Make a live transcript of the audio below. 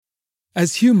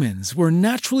As humans, we're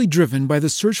naturally driven by the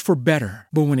search for better.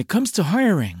 But when it comes to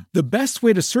hiring, the best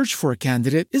way to search for a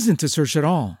candidate isn't to search at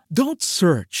all. Don't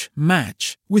search,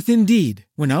 match with Indeed.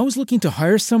 When I was looking to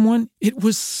hire someone, it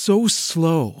was so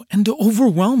slow and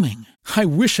overwhelming. I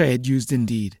wish I had used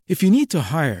Indeed. If you need to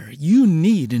hire, you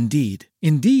need Indeed.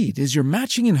 Indeed is your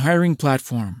matching and hiring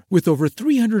platform with over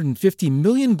 350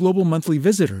 million global monthly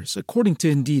visitors, according to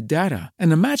Indeed data,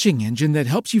 and a matching engine that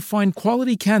helps you find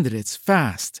quality candidates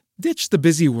fast. Ditch the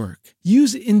busy work.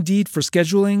 Use Indeed for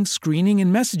scheduling, screening,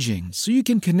 and messaging so you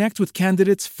can connect with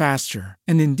candidates faster.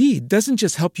 And Indeed doesn't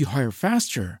just help you hire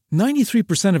faster.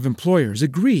 93% of employers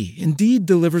agree Indeed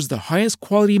delivers the highest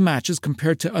quality matches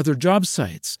compared to other job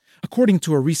sites, according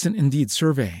to a recent Indeed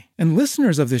survey. And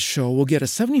listeners of this show will get a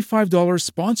 $75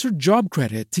 sponsored job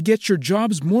credit to get your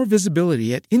jobs more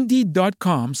visibility at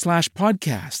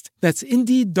Indeed.com/podcast. That's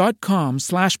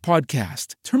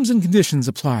Indeed.com/podcast. Terms and conditions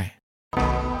apply.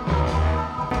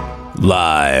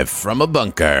 Live from a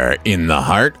bunker in the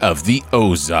heart of the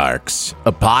Ozarks,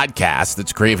 a podcast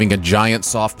that's craving a giant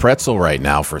soft pretzel right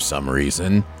now for some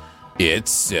reason. It's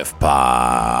Sif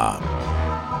Pop.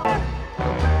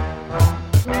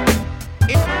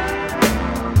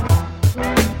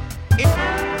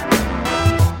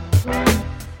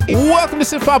 Welcome to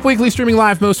Sif Pop Weekly, streaming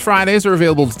live most Fridays, or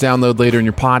available to download later in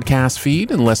your podcast feed,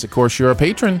 unless, of course, you're a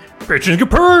patron. Patrons get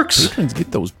perks! Patrons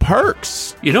get those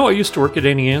perks. You know, I used to work at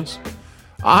Annie Ann's.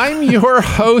 I'm your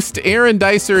host, Aaron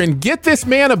Dicer, and get this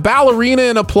man a ballerina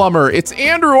and a plumber. It's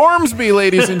Andrew Ormsby,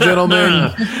 ladies and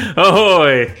gentlemen.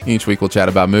 Ahoy! Each week we'll chat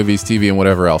about movies, TV, and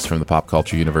whatever else from the pop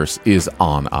culture universe is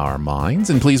on our minds.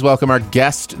 And please welcome our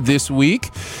guest this week.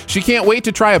 She can't wait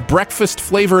to try a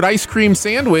breakfast-flavored ice cream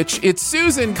sandwich. It's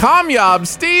Susan Comyob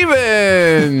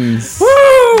Stevens.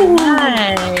 Woo!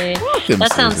 Hi. Welcome,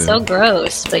 that sounds Susan. so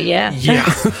gross, but yeah. Yeah.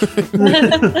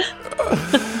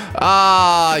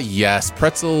 Yes,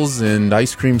 pretzels and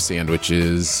ice cream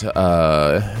sandwiches.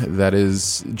 That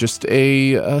is just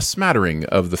a smattering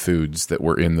of the foods that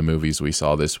were in the movies we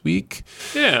saw this week.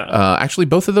 Yeah. Actually,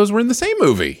 both of those were in the same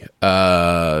movie.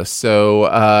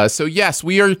 So yes,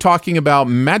 we are talking about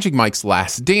Magic Mike's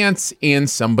Last Dance and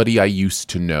Somebody I Used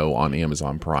to Know on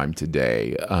Amazon Prime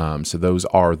today. So those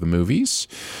are the movies.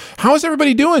 How is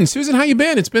everybody doing? Susan, how you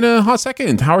been? It's been a hot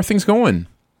second. How are things going?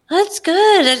 That's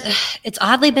good. It's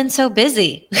oddly been so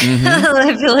busy. Mm-hmm.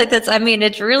 I feel like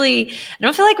it's really, I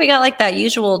don't feel like we got like that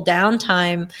usual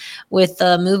downtime with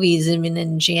movies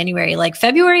in January. Like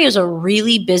February is a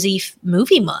really busy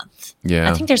movie month.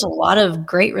 Yeah. I think there's a lot of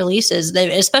great releases,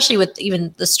 especially with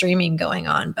even the streaming going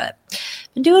on, but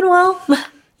been doing well.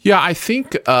 Yeah, I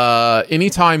think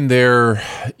anytime there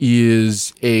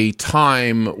is a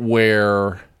time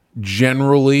where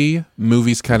generally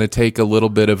movies kind of take a little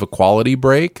bit of a quality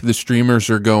break, the streamers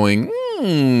are going,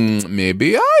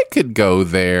 maybe I could go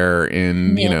there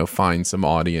and, find some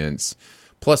audience.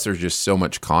 Plus, there's just so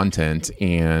much content,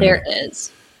 and there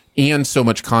is. And so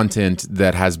much content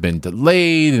that has been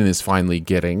delayed and is finally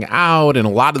getting out. And a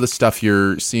lot of the stuff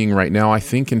you're seeing right now, I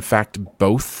think, in fact,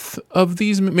 both of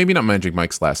these, maybe not Magic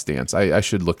Mike's Last Dance. I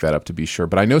should look that up to be sure.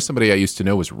 But I know Somebody I Used to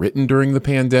Know was written during the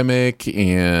pandemic,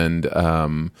 and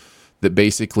that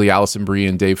basically Alison Brie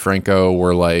and Dave Franco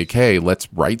were like, hey,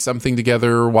 let's write something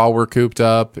together while we're cooped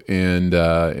up. And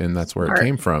that's where it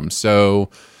came from.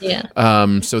 So yeah.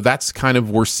 So that's kind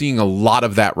of, we're seeing a lot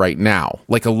of that right now.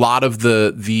 Like a lot of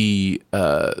the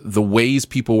ways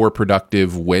people were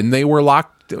productive when they were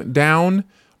locked down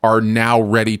are now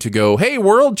ready to go, hey,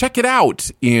 world, check it out.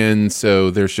 And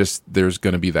so there's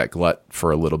going to be that glut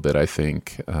for a little bit, I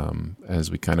think,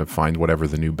 as we kind of find whatever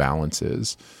the new balance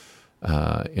is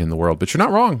in the world. But you're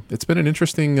not wrong. It's been an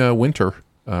interesting winter,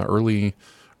 early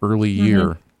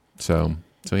year. So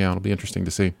yeah, it'll be interesting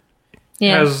to see.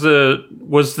 Yeah. Was the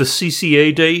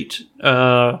CCA date,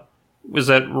 was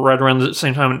that right around the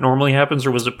same time it normally happens,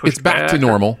 or was it pushed back? It's back to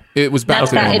normal. It was back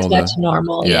to normal. It's back to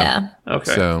normal, yeah.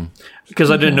 Okay. So, because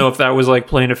I didn't know if that was like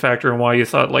playing a factor in why you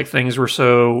thought like things were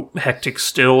so hectic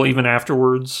still, even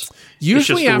afterwards.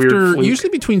 Usually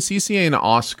between CCA and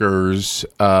Oscars,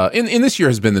 and this year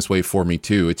has been this way for me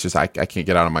too. It's just I can't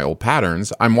get out of my old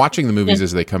patterns. I'm watching the movies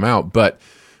as they come out, but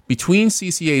between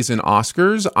CCAs and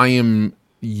Oscars, I am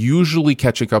usually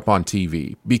catching up on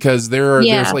TV because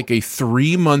there's like a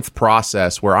 3-month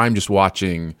process where I'm just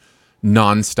watching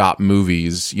nonstop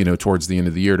movies, towards the end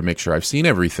of the year to make sure I've seen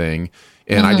everything.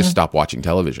 And I just stop watching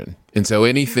television. And so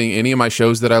any of my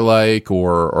shows that I like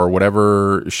or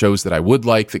whatever shows that I would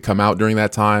like that come out during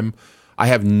that time, I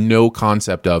have no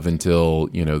concept of until,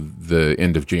 the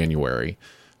end of January.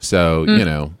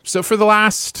 So, so for the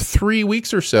last 3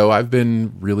 weeks or so, I've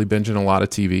been really binging a lot of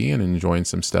TV and enjoying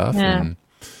some stuff. Yeah.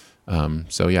 And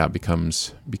it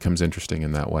becomes interesting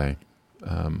in that way.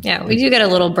 We do get a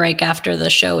little break after the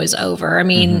show is over. I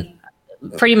mean,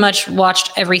 pretty much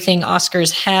watched everything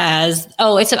Oscars has.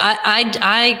 Oh,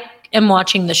 I am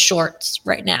watching the shorts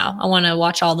right now. I want to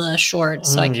watch all the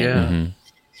shorts so I can.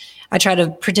 I try to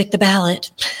predict the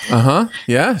ballot.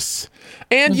 Yes.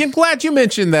 And I'm glad you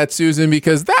mentioned that, Susan,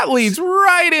 because that leads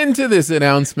right into this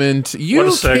announcement. You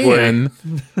can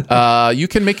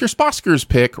make your Sposkers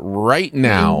pick right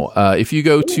now. If you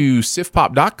go to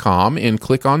sifpop.com and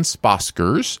click on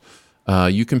Sposkers,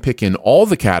 you can pick in all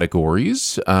the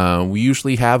categories. We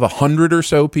usually have 100 or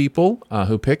so people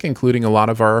who pick, including a lot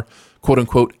of our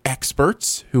quote-unquote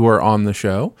experts who are on the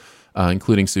show,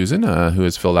 including Susan, who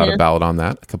has filled out a ballot on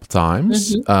that a couple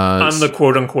times. I'm the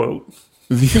quote-unquote.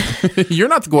 You're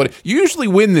not the quote. You usually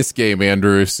win this game,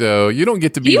 Andrew, so you don't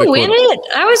get to be the quote. You win it?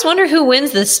 I always wonder who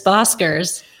wins this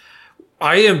Sposkers.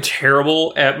 I am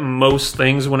terrible at most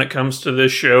things when it comes to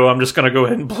this show. I'm just going to go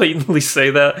ahead and blatantly say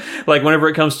that. Like, whenever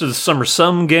it comes to the Summer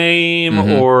Sum game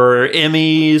or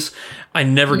Emmys, I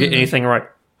never get anything right.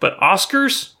 But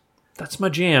Oscars, that's my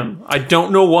jam. I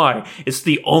don't know why. It's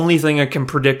the only thing I can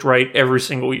predict right every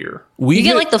single year. You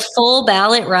get like the full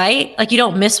ballot, right? Like, you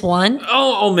don't miss one?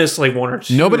 Oh, I'll miss like one or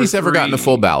two. Nobody's ever gotten a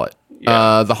full ballot.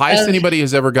 Yeah. The highest anybody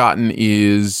has ever gotten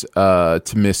is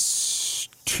to miss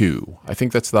 2. I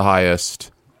think that's the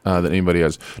highest that anybody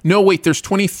has. No, wait, there's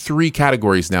 23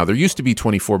 categories now. There used to be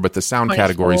 24, but the sound 24.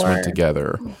 Categories went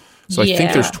together. So I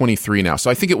think there's 23 now. So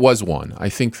I think it was 1. I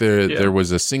think there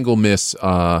was a single miss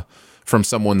from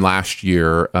someone last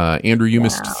year. Andrew, you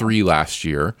missed 3 last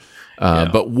year.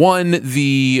 But 1,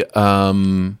 the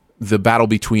battle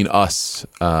between us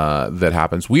that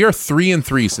happens. We are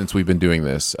 3-3 since we've been doing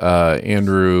this.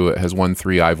 Andrew has won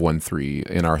 3. I've won 3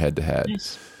 in our head-to-head.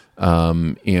 Nice.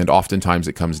 And oftentimes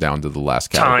it comes down to the last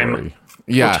category. Time.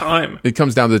 Yeah, time. It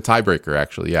comes down to the tiebreaker,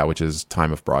 actually. Yeah, which is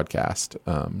time of broadcast.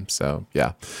 So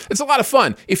yeah, it's a lot of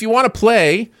fun. If you want to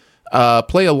play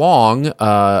along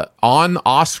on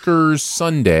Oscars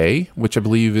Sunday, which I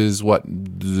believe is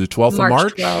the 12th of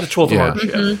March? The 12th of March,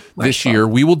 yeah. This year,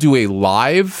 we will do a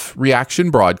live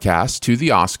reaction broadcast to the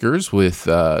Oscars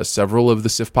with several of the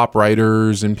Sif Pop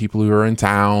writers and people who are in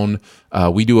town.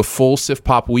 We do a full Sif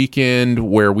Pop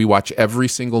weekend where we watch every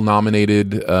single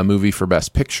nominated movie for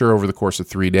Best Picture over the course of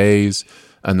 3 days,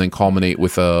 and then culminate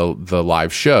with the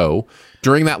live show.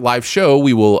 During that live show,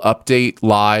 we will update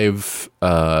live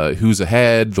who's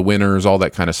ahead, the winners, all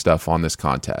that kind of stuff on this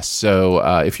contest. So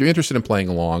if you're interested in playing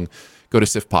along, go to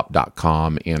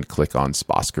sifpop.com and click on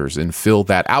Sposkers and fill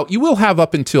that out. You will have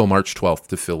up until March 12th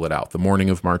to fill it out, the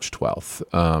morning of March 12th.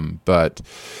 But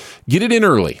get it in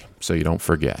early so you don't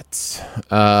forget.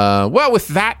 Well, with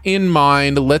that in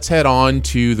mind, let's head on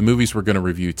to the movies we're going to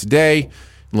review today.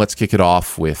 And let's kick it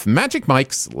off with Magic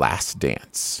Mike's Last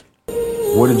Dance.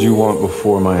 What did you want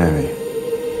before Miami?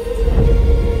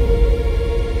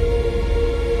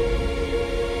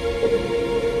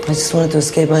 I just wanted to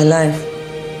escape my life.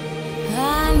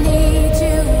 I need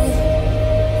you.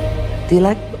 Do you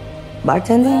like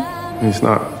bartending? It's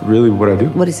not really what I do.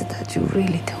 What is it that you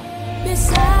really do?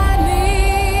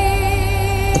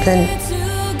 But then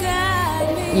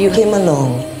you came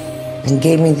along and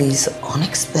gave me this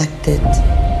unexpected,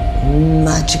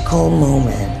 magical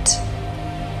moment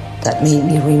that made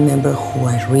me remember who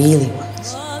I really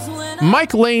was.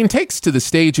 Mike Lane takes to the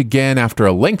stage again after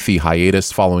a lengthy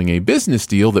hiatus following a business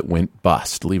deal that went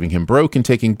bust, leaving him broke and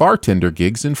taking bartender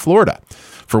gigs in Florida.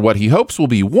 For what he hopes will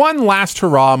be one last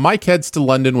hurrah, Mike heads to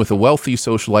London with a wealthy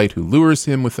socialite who lures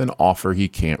him with an offer he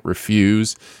can't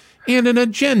refuse and an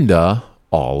agenda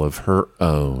all of her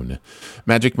own.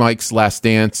 Magic Mike's Last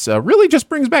Dance really just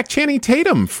brings back Channing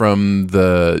Tatum from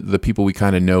the people we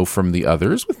kind of know from the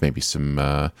others, with maybe some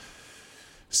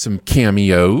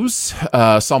cameos.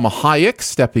 Salma Hayek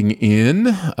stepping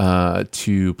in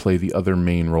to play the other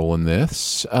main role in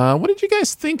this. What did you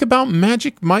guys think about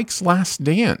Magic Mike's Last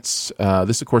Dance?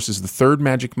 This, of course, is the third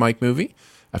Magic Mike movie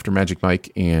after Magic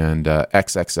Mike and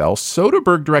XXL.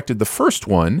 Soderbergh directed the first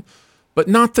one, but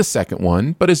not the second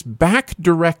one, but is back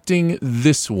directing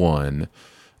this one.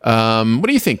 What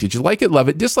do you think? Did you like it, love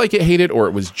it, dislike it, hate it, or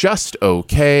it was just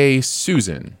okay?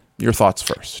 Susan, your thoughts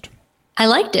first. I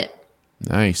liked it.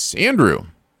 Nice. Andrew?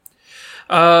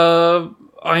 I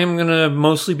am going to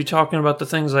mostly be talking about the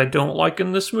things I don't like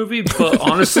in this movie, but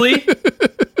honestly,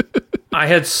 I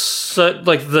had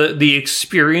the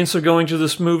experience of going to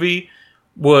this movie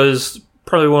was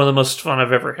probably one of the most fun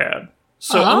I've ever had.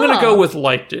 So I'm going to go with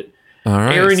liked it. All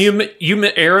right.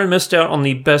 Aaron missed out on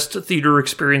the best theater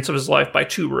experience of his life by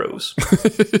 2 rows.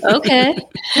 Okay.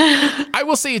 I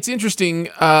will say it's interesting.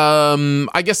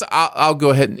 I guess I'll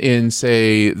go ahead and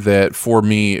say that for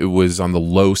me, it was on the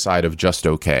low side of just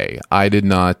okay. I did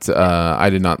not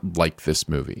like this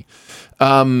movie.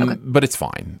 But it's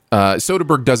fine.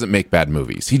 Soderbergh doesn't make bad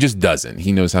movies. He just doesn't.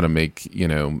 He knows how to make,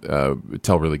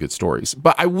 tell really good stories.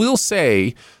 But I will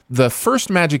say the first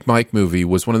Magic Mike movie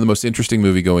was one of the most interesting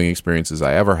movie-going experiences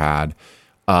I ever had.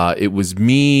 It was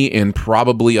me and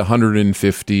probably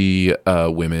 150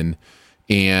 women.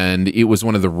 And it was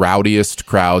one of the rowdiest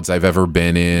crowds I've ever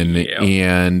been in. Yeah.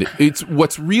 And it's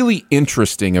what's really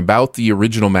interesting about the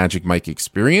original Magic Mike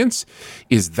experience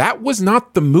is that was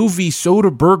not the movie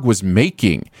Soderbergh was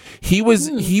making. He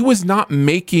was not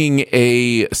making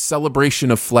a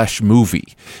Celebration of Flesh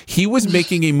movie. He was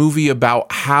making a movie about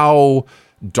how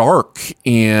dark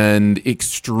and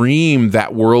extreme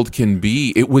that world can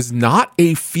be. It was not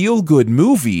a feel-good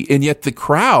movie, and yet the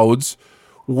crowds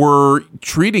were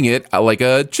treating it like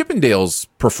a Chippendales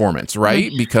performance,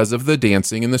 right? Because of the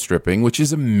dancing and the stripping, which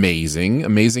is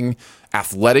amazing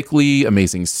athletically,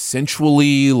 amazing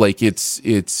sensually, like it's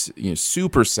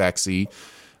super sexy.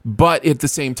 But at the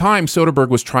same time, Soderbergh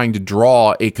was trying to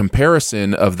draw a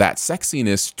comparison of that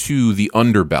sexiness to the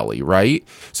underbelly, right?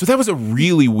 So that was a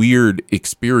really weird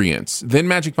experience. Then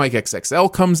Magic Mike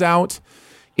XXL comes out.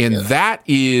 And that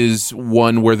is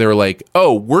one where they're like,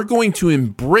 oh, we're going to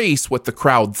embrace what the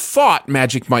crowd thought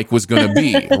Magic Mike was going to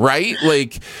be, right?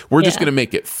 Like, we're just going to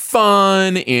make it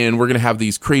fun, and we're going to have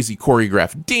these crazy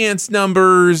choreographed dance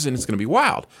numbers, and it's going to be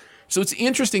wild. So it's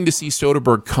interesting to see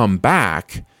Soderbergh come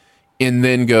back and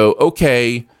then go,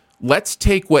 okay, let's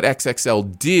take what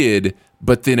XXL did,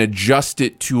 but then adjust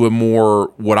it to a more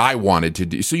what I wanted to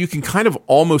do. So you can kind of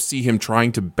almost see him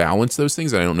trying to balance those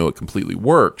things. I don't know it completely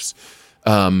works.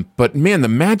 But man, the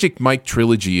Magic Mike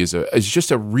trilogy is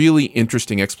just a really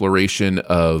interesting exploration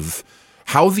of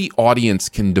how the audience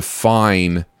can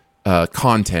define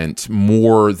content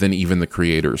more than even the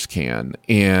creators can,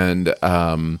 and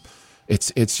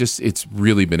it's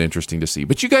really been interesting to see.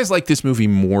 But you guys like this movie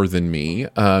more than me,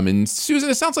 and Susan,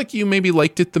 it sounds like you maybe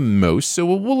liked it the most. So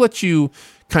we'll let you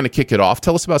kind of kick it off.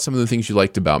 Tell us about some of the things you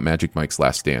liked about Magic Mike's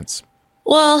Last Dance.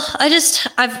 Well,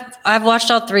 I've watched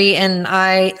all 3, and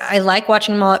I like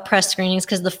watching them all at press screenings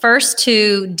because the first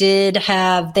 2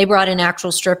 they brought in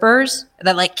actual strippers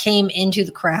that like came into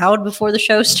the crowd before the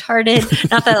show started.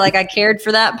 Not that like I cared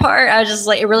for that part. I was just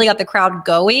like, it really got the crowd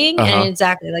going, and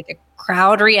exactly like a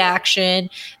crowd reaction.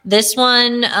 This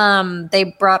one,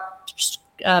 they brought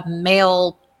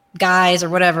male guys or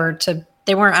whatever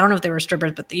I don't know if they were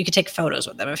strippers, but you could take photos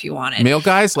with them if you wanted. Male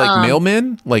guys, like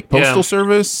mailmen, like postal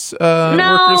service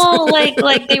no, workers?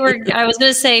 like they were, I was going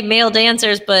to say male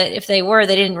dancers, but if they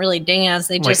didn't really dance.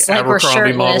 They just like were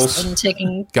shirtless models. And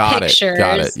taking pictures.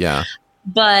 Got it, yeah.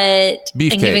 But,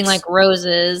 Beef and cakes. giving like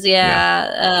roses,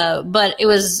 but it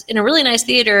was in a really nice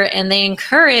theater, and they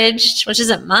encouraged, which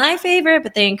isn't my favorite,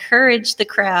 but they encouraged the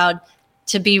crowd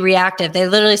to be reactive. They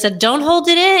literally said, don't hold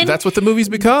it in. That's what the movie's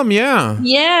become.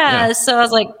 Yeah. So I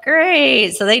was like,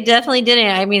 great. So they definitely did it.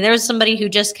 I mean, there was somebody who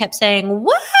just kept saying,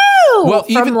 whoa,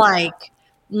 from like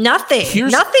nothing.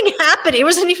 Nothing happened. It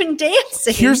wasn't even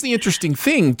dancing. Here's the interesting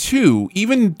thing too.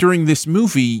 Even during this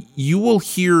movie, you will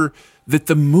hear that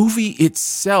the movie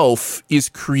itself is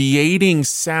creating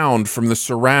sound from the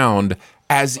surround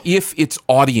as if it's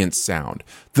audience sound.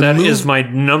 That is my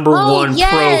number one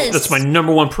pro. That's my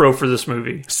number one pro for this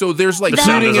movie. So there's like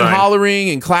hooting and hollering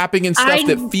and clapping and stuff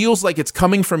that feels like it's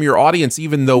coming from your audience,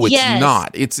 even though it's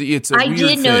not. It's a weird thing. I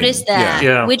did notice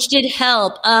that, which did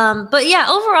help. But yeah,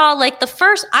 overall, like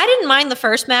I didn't mind the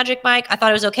first Magic Mike. I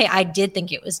thought it was okay. I did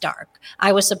think it was dark.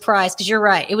 I was surprised because you're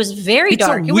right. It was very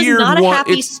dark. It was not a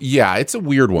happy. It's a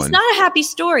weird one. It's not a happy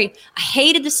story. I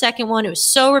hated the second one. It was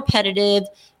so repetitive.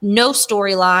 No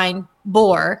storyline,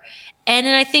 bore. And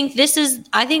then I think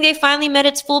they finally met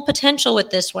its full potential with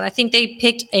this one. I think they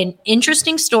picked an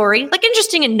interesting story, like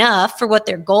interesting enough for what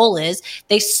their goal is.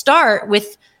 They start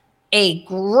with a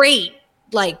great,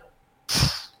 like,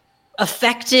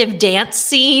 effective dance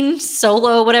scene,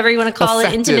 solo, whatever you want to call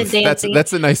it, intimate dancing.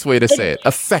 That's a nice way to say it.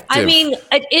 Effective. I mean,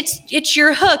 it's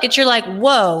your hook. You're like,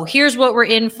 whoa, here's what we're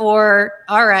in for.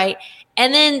 All right.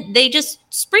 And then they just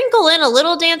sprinkle in a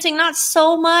little dancing, not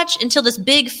so much, until this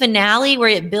big finale where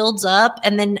it builds up.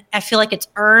 And then I feel like it's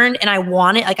earned and I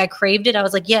want it. Like I craved it. I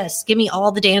was like, yes, give me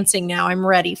all the dancing now. I'm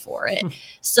ready for it.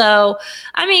 So,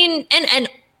 I mean, and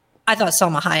I thought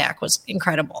Salma Hayek was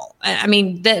incredible. I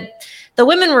mean, the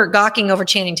women were gawking over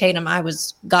Channing Tatum. I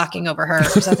was gawking over her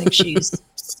because I think she's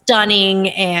stunning.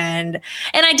 And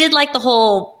I did like the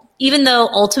whole, even though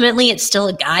ultimately it's still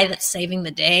a guy that's saving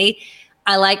the day,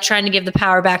 I like trying to give the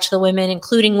power back to the women,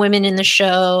 including women in the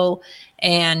show.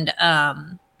 And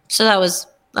so that was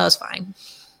fine.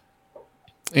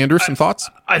 Andrew, some thoughts?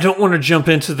 I don't want to jump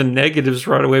into the negatives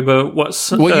right away, but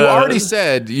what's... Well, you already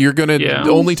said you're going to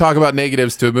only talk about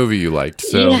negatives to a movie you liked.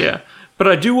 So yeah. But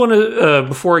I do want to,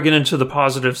 before I get into the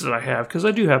positives that I have, because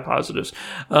I do have positives,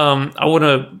 I want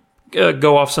to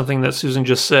go off something that Susan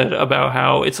just said about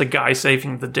how it's a guy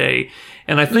saving the day.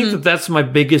 And I think that that's my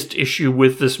biggest issue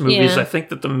with this movie is I think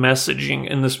that the messaging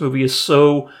in this movie is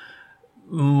so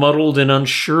muddled and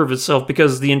unsure of itself,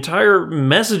 because the entire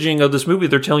messaging of this movie,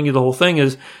 they're telling you the whole thing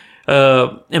is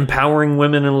empowering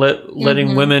women and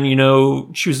letting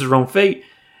women, choose their own fate.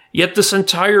 Yet this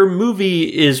entire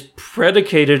movie is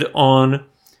predicated on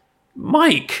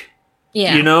Mike.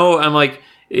 Yeah. I'm like,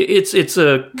 it's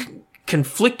a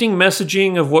conflicting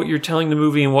messaging of what you're telling the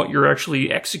movie and what your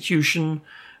actually execution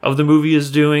of the movie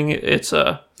is doing.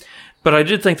 But I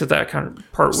did think that kind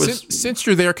of part was... Since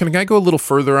you're there, can I go a little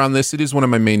further on this? It is one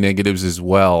of my main negatives as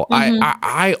well.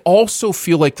 I also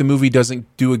feel like the movie doesn't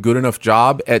do a good enough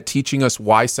job at teaching us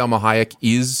why Salma Hayek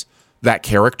is that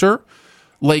character.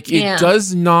 Like, it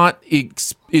does not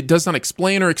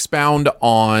explain or expound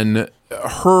on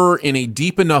her in a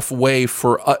deep enough way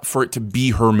for it to be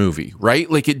her movie, right?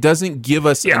 Like, it doesn't give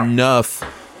us enough...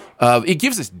 it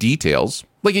gives us details.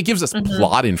 Like, it gives us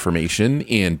plot information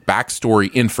and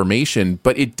backstory information,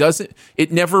 but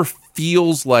it never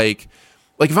feels like,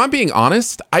 if I'm being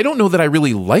honest, I don't know that I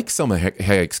really like Salma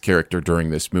Hayek's character during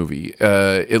this movie,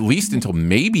 at least until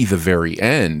maybe the very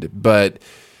end. But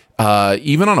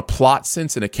even on a plot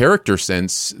sense and a character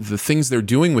sense, the things they're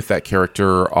doing with that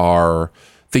character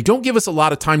they don't give us a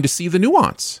lot of time to see the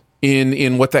nuance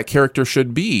in what that character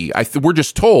should be. We're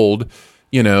just told...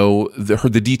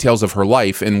 the details of her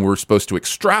life, and we're supposed to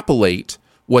extrapolate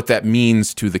what that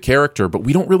means to the character, but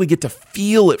we don't really get to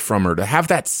feel it from her, to have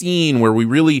that scene where we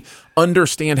really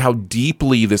understand how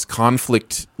deeply this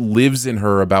conflict lives in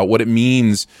her about what it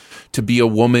means to be a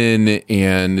woman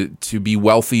and to be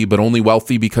wealthy, but only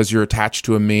wealthy because you're attached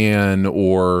to a man,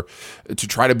 or to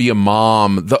try to be a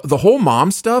mom. The whole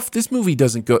mom stuff, this movie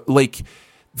doesn't go... like...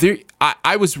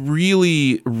 I was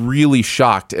really, really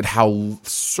shocked at how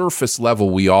surface level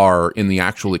we are in the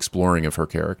actual exploring of her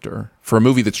character for a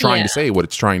movie that's trying to say what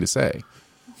it's trying to say.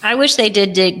 I wish they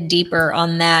did dig deeper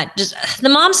on that. Just the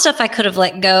mom stuff I could have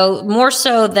let go, more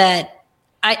so that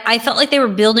I felt like they were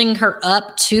building her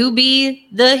up to be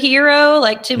the hero,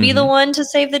 like to be the one to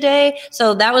save the day.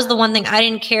 So that was the one thing I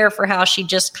didn't care for, how she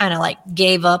just kind of like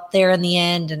gave up there in the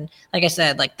end. And like I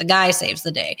said, like the guy saves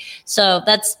the day. So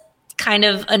that's kind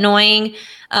of annoying,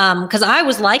 because I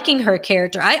was liking her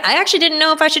character. I actually didn't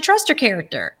know if I should trust her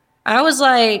character. I was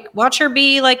like, watch her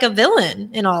be like a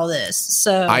villain in all this.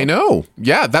 So I know,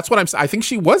 yeah, that's what I'm saying. I think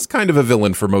she was kind of a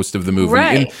villain for most of the movie,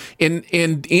 right?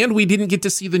 And we didn't get to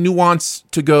see the nuance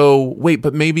to go, wait,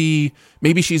 but maybe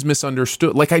she's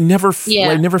misunderstood. Like I never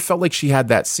felt like she had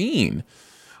that scene.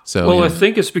 So I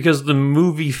think it's because the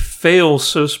movie fails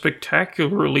so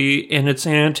spectacularly in its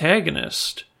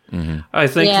antagonist. I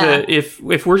think that if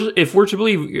we're to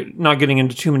believe, not getting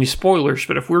into too many spoilers,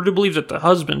 but if we're to believe that the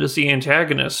husband is the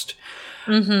antagonist,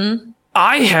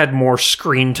 I had more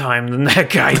screen time than that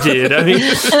guy did. I mean,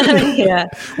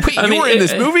 wait, you were in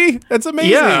this movie? That's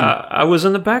amazing. Yeah, I was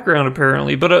in the background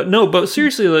apparently, but no. But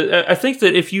seriously, I think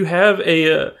that if you have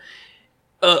a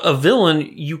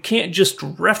villain, you can't just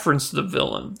reference the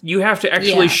villain. You have to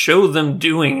actually show them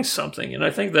doing something, and I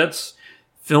think that's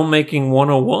filmmaking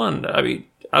 101. I mean,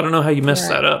 I don't know how you mess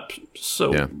that up.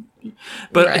 So,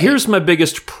 but here's my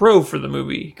biggest pro for the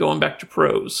movie, going back to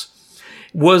pros,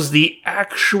 was the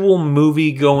actual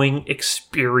movie-going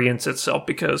experience itself.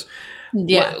 Because,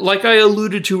 like I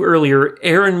alluded to earlier,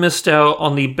 Aaron missed out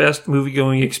on the best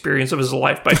movie-going experience of his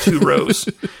life by 2 rows.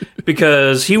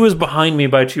 Because he was behind me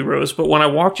by 2 rows. But when I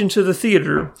walked into the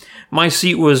theater, my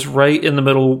seat was right in the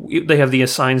middle. They have the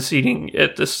assigned seating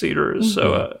at this theater.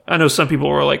 So I know some people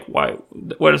are like, why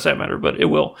does that matter? But it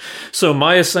will. So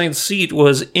my assigned seat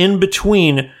was in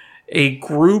between a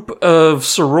group of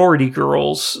sorority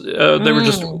girls. They were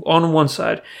just on one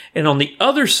side. And on the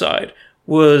other side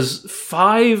was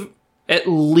 5, at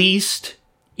least,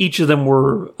 each of them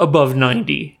were above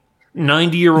 90.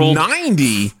 90-year-old.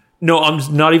 90? No,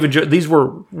 I'm not even joking. These were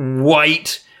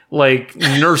white, like,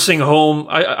 nursing home.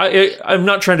 I'm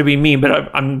not trying to be mean, but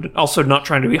I'm also not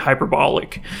trying to be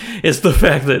hyperbolic. It's the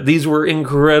fact that these were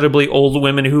incredibly old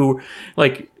women who,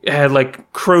 like, had,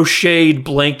 like, crocheted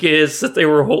blankets that they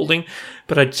were holding.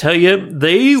 But I tell you,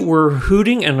 they were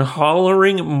hooting and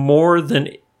hollering more than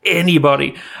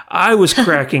anybody. I was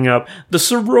cracking up. The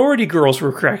sorority girls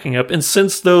were cracking up. And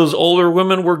since those older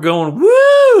women were going,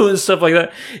 woo, and stuff like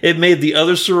that, it made the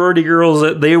other sorority girls,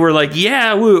 that they were like,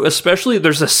 yeah, woo. Especially,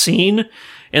 there's a scene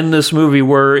in this movie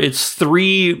where it's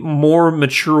 3 more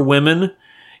mature women,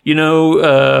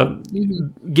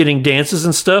 getting dances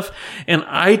and stuff. And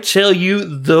I tell you,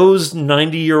 those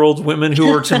 90-year-old women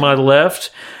who are to my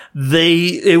left,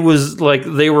 it was like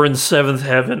they were in 7th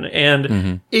heaven,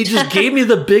 and it just gave me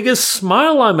the biggest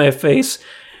smile on my face.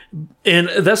 And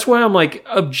that's why I'm like,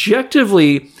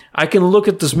 objectively, I can look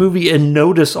at this movie and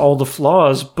notice all the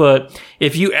flaws. But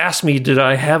if you ask me, did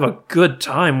I have a good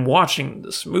time watching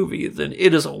this movie, then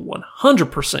it is a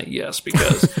 100% yes,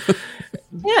 because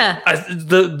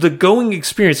the going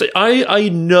experience, I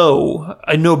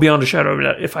know beyond a shadow of a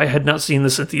doubt, if I had not seen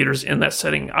this in theaters in that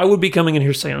setting, I would be coming in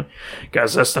here saying,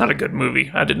 guys, that's not a good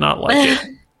movie. I did not like it.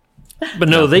 But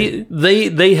no,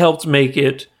 they helped make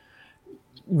it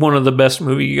one of the best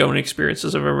movie going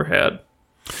experiences I've ever had.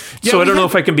 Yeah, so I don't know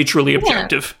if I can be truly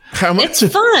objective. It's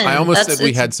fun. I almost said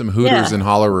we had some hooters and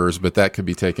hollerers, but that could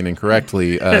be taken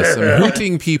incorrectly. Some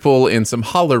hooting people and some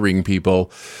hollering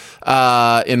people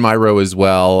in my row as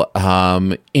well.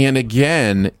 And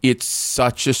again, it's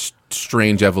such a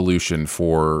strange evolution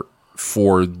for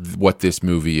what this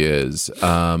movie is.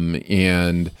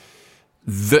 And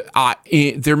there are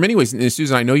many ways. And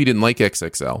Susan, I know you didn't like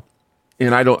XXL.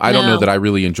 And I don't know that I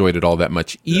really enjoyed it all that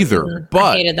much either. But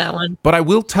I hated that one. But I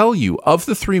will tell you, of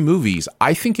the 3 movies,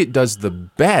 I think it does the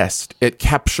best at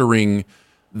capturing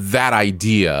that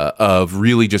idea of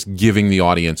really just giving the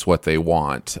audience what they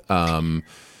want. So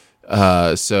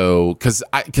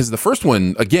because the first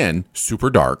one, again, super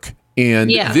dark.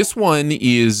 And this one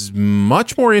is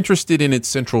much more interested in its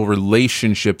central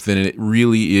relationship than it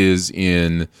really is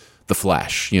in the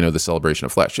flesh, the celebration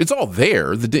of flesh. It's all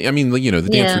there. The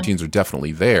dance routines are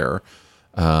definitely there.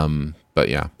 But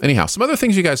yeah. Anyhow, some other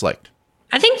things you guys liked.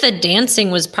 I think the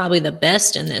dancing was probably the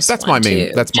best in this. That's my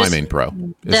main pro.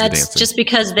 That's just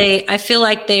because I feel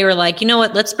like they were like, you know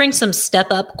what, let's bring some step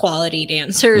up quality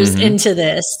dancers into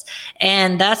this.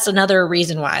 And that's another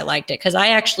reason why I liked it. Cause I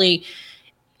actually,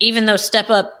 even though step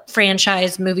up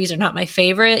franchise movies are not my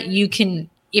favorite, you can,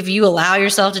 if you allow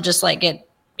yourself to just like get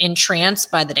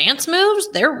entranced by the dance moves,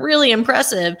 they're really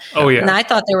impressive. Oh yeah. And I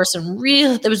thought there was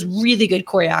really good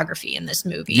choreography in this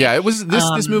movie. Yeah, it was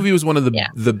this movie was one of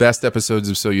the best episodes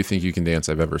of So You Think You Can Dance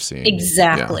I've ever seen.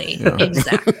 Exactly. Yeah.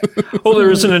 Exactly. Well, there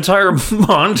was an entire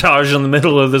montage in the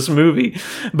middle of this movie.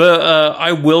 But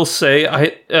I will say,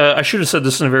 I should have said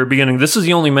this in the very beginning. This is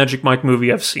the only Magic Mike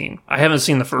movie I've seen. I haven't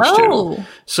seen the first 2.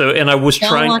 So, and I was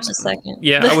trying. Watch a second.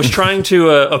 Yeah, I was trying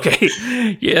to. Okay.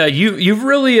 Yeah, you've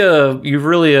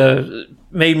really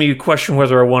made me question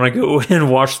whether I want to go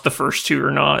and watch the first 2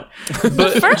 or not. But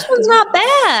the first one's not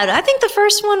bad. I think the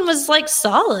first one was like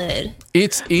solid.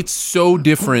 It's so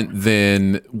different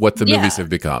than what the movies have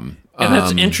become. And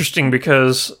that's interesting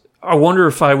because I wonder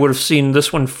if I would have seen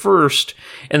this one first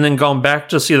and then gone back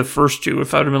to see the first 2,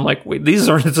 if I'd have been like, wait, these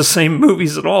aren't the same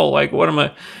movies at all. Like, what am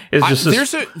I? It's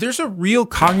just there's a real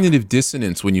cognitive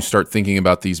dissonance when you start thinking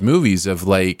about these movies of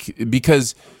like,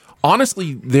 because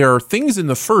honestly, there are things in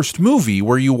the first movie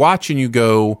where you watch and you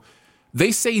go,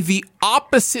 they say the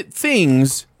opposite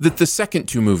things that the second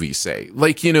 2 movies say.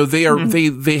 Like, they are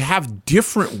they have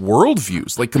different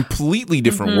worldviews, like completely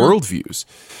different worldviews.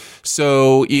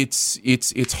 So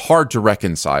it's hard to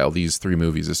reconcile these 3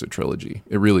 movies as a trilogy.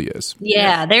 It really is.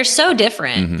 Yeah, they're so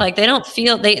different. Like they don't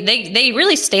feel they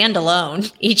really stand alone,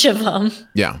 each of them.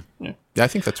 Yeah. Yeah, I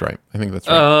think that's right.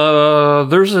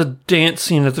 There's a dance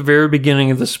scene at the very beginning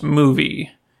of this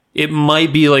movie. It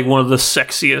might be like one of the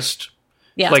sexiest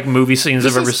like movie scenes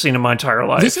I've ever seen in my entire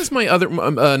life. This is my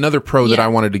another pro that I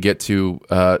wanted to get to.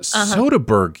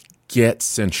 Soderbergh gets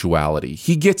sensuality.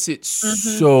 He gets it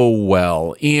so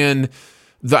well. And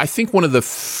I think one of the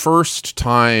first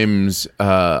times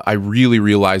I really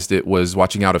realized it was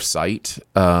watching Out of Sight.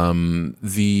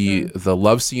 The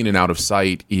love scene in Out of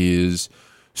Sight is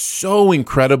so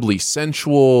incredibly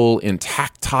sensual and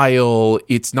tactile.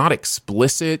 It's not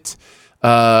explicit.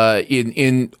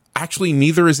 In actually,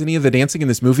 neither is any of the dancing in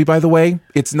this movie, by the way.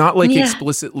 It's not like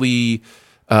explicitly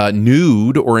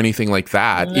nude or anything like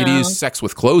that. No. It is sex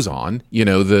with clothes on.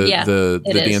 The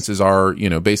dances are,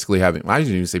 basically having, I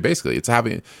didn't even say basically, it's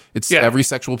every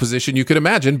sexual position you could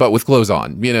imagine, but with clothes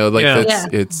on.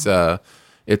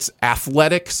 It's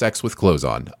athletic sex with clothes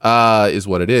on, is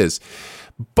what it is.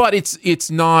 But it's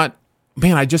not,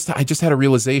 man, I just had a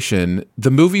realization.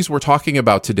 The movies we're talking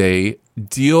about today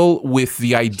deal with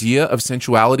the idea of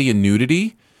sensuality and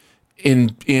nudity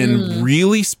in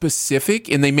really specific,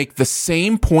 and they make the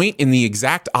same point in the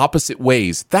exact opposite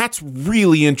ways. That's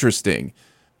really interesting.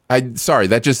 Sorry,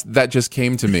 that just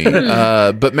came to me.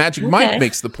 But Magic Mike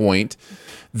makes the point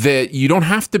that you don't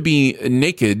have to be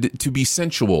naked to be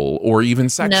sensual or even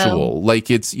sexual. No.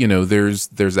 Like it's, there's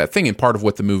that thing, and part of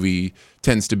what the movie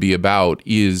tends to be about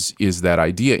is that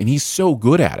idea. And he's so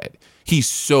good at it. He's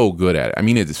so good at it. I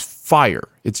mean, it is fire.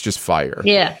 It's just fire.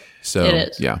 Yeah. So it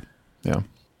is. Yeah.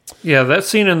 Yeah, that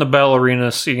scene in the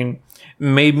ballerina scene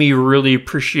made me really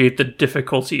appreciate the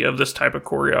difficulty of this type of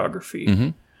choreography. Mm-hmm.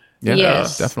 Yeah,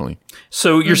 yes. Definitely.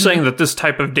 So you're saying that this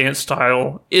type of dance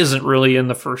style isn't really in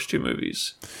the first two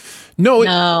movies? No,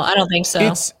 I don't think so.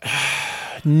 It's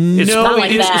not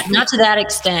like that. Not to that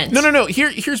extent. No.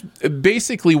 Here's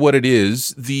basically what it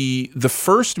is. The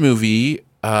first movie,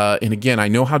 and again, I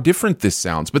know how different this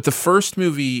sounds, but the first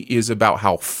movie is about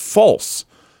how false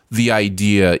the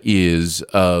idea is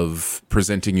of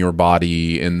presenting your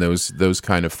body and those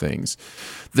kind of things.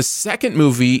 The second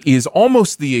movie is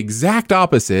almost the exact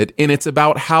opposite, and it's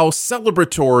about how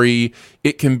celebratory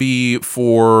it can be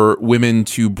for women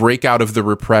to break out of the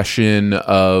repression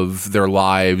of their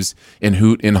lives and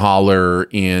hoot and holler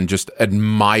and just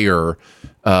admire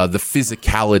the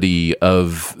physicality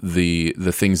of the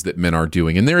things that men are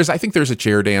doing. And I think there's a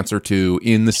chair dance or two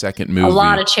in the second movie. A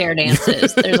lot of chair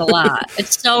dances. There's a lot.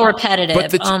 It's so repetitive.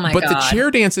 But God. The chair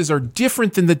dances are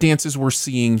different than the dances we're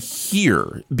seeing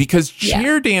here, because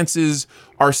chair dances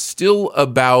are still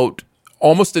about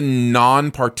almost a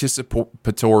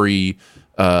non-participatory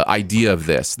idea of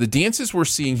this. The dances we're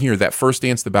seeing here, that first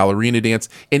dance, the ballerina dance,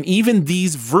 and even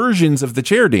these versions of the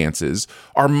chair dances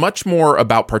are much more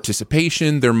about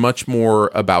participation. They're much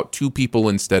more about two people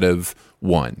instead of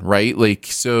one, right? Like,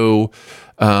 so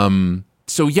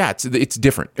yeah, it's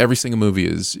different. Every single movie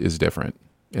is different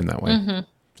in that way. Mm-hmm.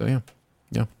 So yeah.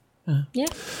 Yeah.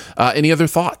 Any other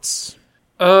thoughts?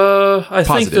 I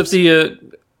Positives.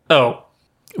 think that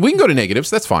we can go to negatives.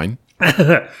 That's fine.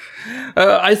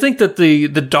 I think that the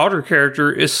daughter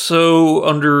character is so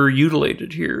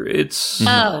underutilized here. It's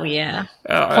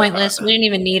pointless. We didn't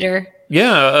even need her.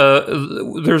 Yeah,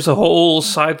 there's a whole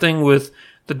side thing with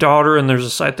the daughter, and there's a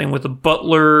side thing with the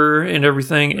butler and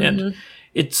everything. Mm-hmm. And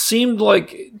it seemed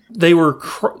like they were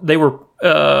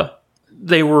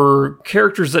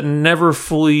characters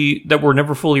that were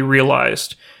never fully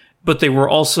realized, but they were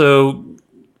also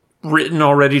written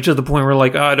already to the point where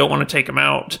I don't want to take them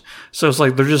out. So it's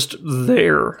like they're just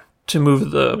there to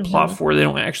move the plot forward. They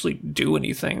don't actually do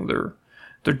anything. They're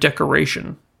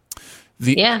decoration.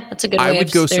 That's a good way. I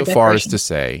would go so far as to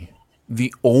say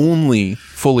the only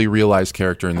fully realized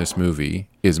character in this movie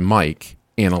is Mike,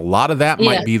 and a lot of that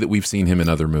might be that we've seen him in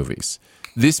other movies.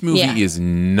 This movie is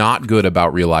not good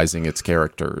about realizing its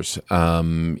characters,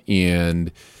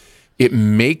 and it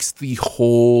makes the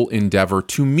whole endeavor,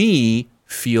 to me,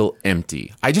 feel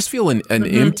empty. I just feel an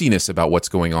emptiness about what's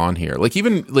going on here. Like,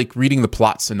 even like reading the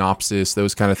plot synopsis,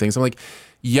 those kind of things, I'm like,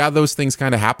 yeah, those things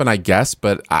kind of happen, I guess,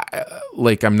 but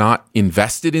I'm not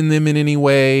invested in them in any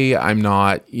way. I'm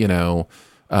not,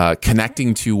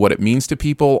 connecting to what it means to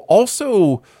people.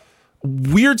 Also,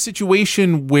 weird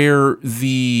situation where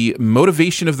the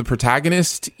motivation of the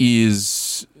protagonist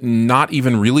is not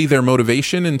even really their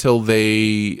motivation until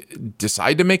they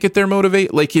decide to make it their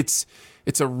motivate. Like, it's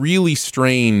a really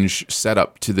strange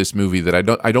setup to this movie that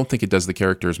I don't think it does the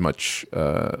characters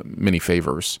many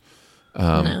favors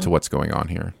to what's going on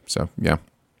here. So yeah.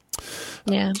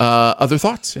 Other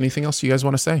thoughts? Anything else you guys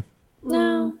want to say?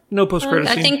 No post-credit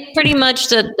scene. I think pretty much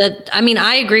that. I mean,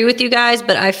 I agree with you guys,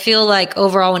 but I feel like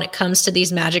overall, when it comes to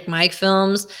these Magic Mike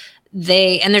films,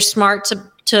 they're smart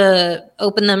to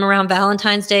open them around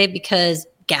Valentine's Day, because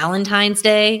Galentine's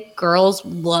Day, girls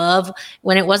love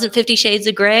when it wasn't 50 Shades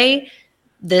of Grey.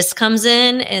 This comes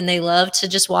in, and they love to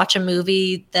just watch a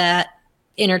movie that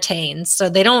entertains.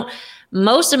 So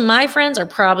most of my friends are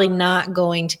probably not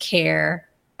going to care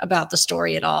about the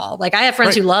story at all. Like, I have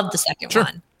friends who love the second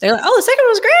one. They're like, oh, the second one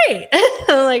was great.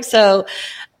 Like, so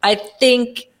I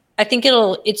think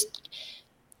it's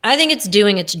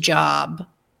doing its job,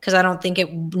 because I don't think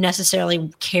it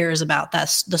necessarily cares about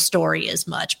the story as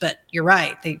much. But you're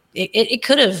right. It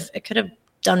could have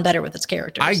done better with its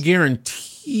characters. I guarantee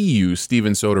you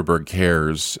Steven Soderbergh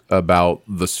cares about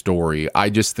the story.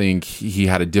 I just think he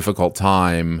had a difficult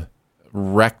time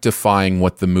rectifying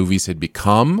what the movies had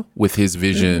become with his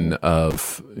vision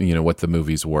of what the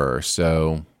movies were.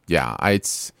 So yeah,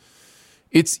 it's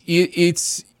an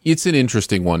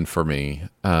interesting one for me.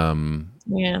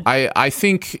 I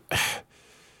think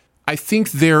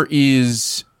there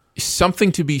is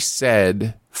something to be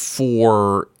said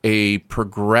for a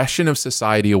progression of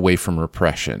society away from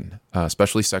repression,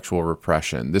 especially sexual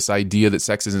repression. This idea that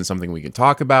sex isn't something we can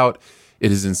talk about,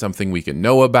 it isn't something we can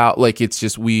know about. Like, it's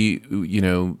just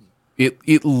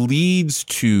it leads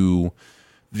to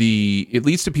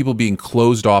people being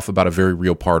closed off about a very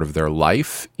real part of their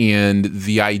life, and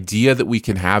the idea that we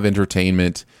can have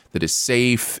entertainment that is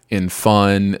safe and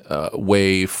fun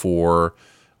way for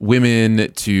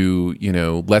women to,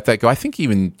 let that go. I think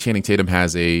even Channing Tatum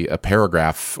has a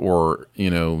paragraph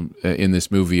in this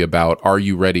movie about, are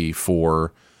you ready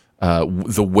for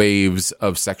the waves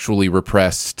of sexually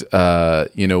repressed,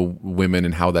 women,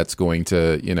 and how that's going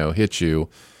to, hit you.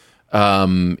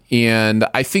 And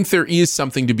I think there is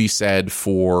something to be said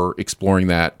for exploring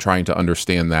that, trying to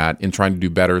understand that, and trying to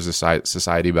do better as a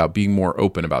society about being more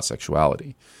open about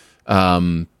sexuality.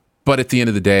 But at the end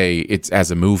of the day, it's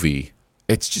as a movie,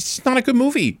 it's just not a good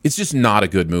movie. It's just not a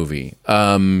good movie.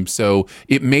 So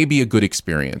it may be a good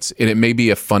experience, and it may be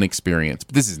a fun experience,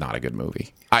 but this is not a a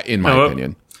movie, in my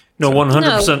opinion. No,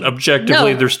 100%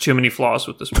 objectively, there's too many flaws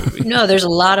with this movie. No, there's a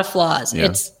lot of flaws.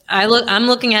 Yeah. I'm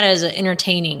looking at it as an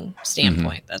entertaining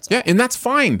standpoint. That's all. Yeah, and that's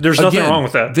fine. There's nothing wrong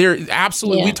with that. There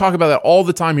absolutely, we talk about that all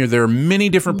the time here. There are many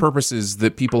different purposes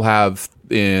that people have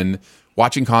in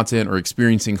watching content or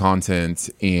experiencing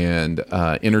content, and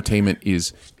entertainment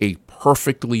is a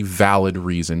perfectly valid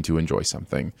reason to enjoy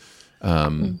something.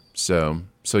 So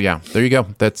yeah, there you go.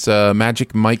 That's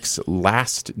Magic Mike's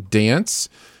Last Dance.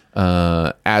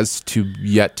 As to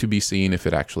yet to be seen if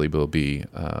it actually will be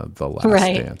the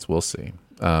last dance. We'll see.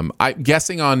 I'm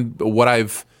guessing on what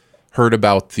I've heard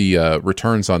about the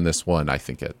returns on this one. I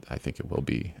think it will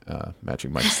be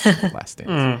Magic Mike's Last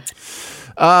Dance.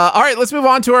 All right, let's move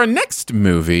on to our next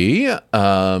movie.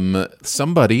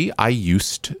 Somebody I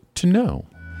Used to Know.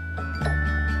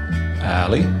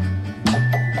 Allie?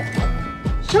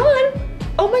 Sean!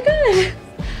 Oh my god!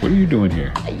 What are you doing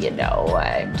here?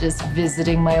 I'm just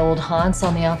visiting my old haunts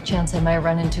on the off chance I might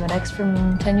run into an ex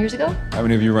from 10 years ago. How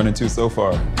many have you run into so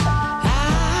far?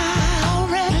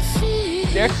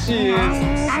 There she is.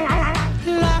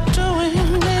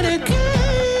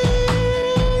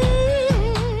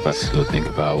 I still think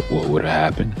about what would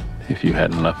have happened if you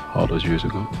hadn't left all those years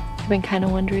ago. I've been kind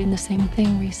of wondering the same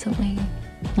thing recently.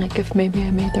 Like if maybe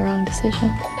I made the wrong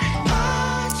decision.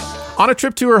 On a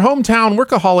trip to her hometown,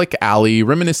 workaholic Allie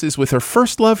reminisces with her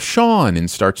first love, Sean,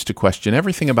 and starts to question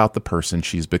everything about the person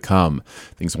she's become.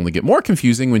 Things only get more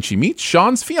confusing when she meets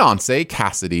Sean's fiancée,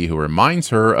 Cassidy, who reminds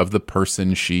her of the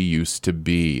person she used to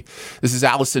be. This is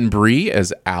Alison Brie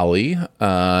as Allie,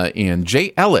 and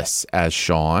Jay Ellis as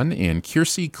Sean, and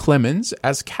Kiersey Clemens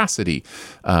as Cassidy.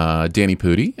 Danny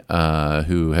Pudi,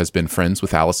 who has been friends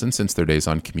with Allison since their days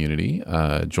on Community,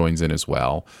 joins in as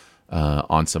well.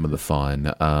 On some of the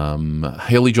fun.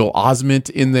 Haley Joel Osment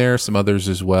in there, some others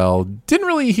as well. Didn't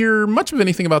really hear much of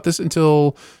anything about this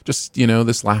until just,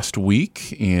 this last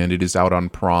week, and it is out on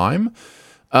Prime.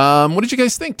 What did you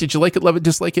guys think? Did you like it, love it,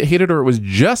 dislike it, hate it, or it was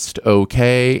just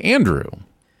okay? Andrew?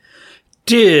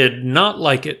 Did not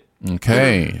like it.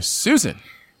 Okay. Susan?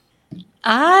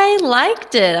 I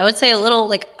liked it. I would say a little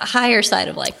higher side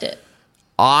of liked it.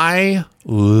 I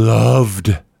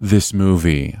loved this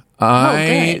movie.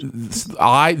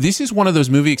 This is one of those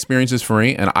movie experiences for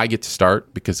me, and I get to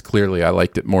start because clearly I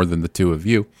liked it more than the two of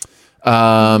you.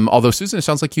 Although Susan, it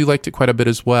sounds like you liked it quite a bit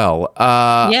as well.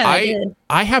 I did.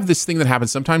 I have this thing that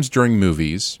happens sometimes during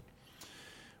movies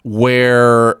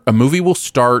where a movie will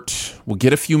start, we'll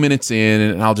get a few minutes in,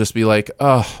 and I'll just be like,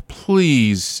 oh,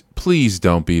 please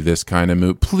don't be this kind of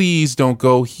movie. Please don't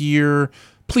go here.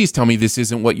 Please tell me this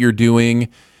isn't what you're doing.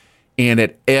 And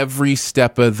at every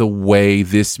step of the way,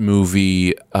 this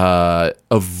movie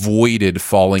avoided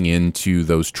falling into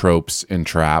those tropes and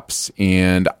traps.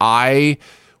 And I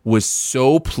was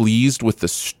so pleased with the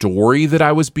story that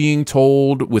I was being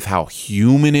told, with how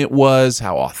human it was,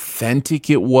 how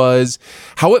authentic it was,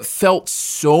 how it felt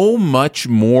so much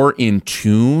more in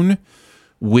tune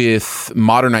with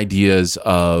modern ideas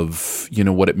of,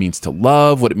 what it means to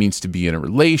love, what it means to be in a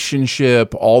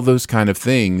relationship, all those kind of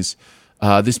things.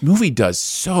 This movie does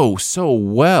so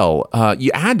well.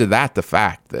 You add to that the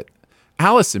fact that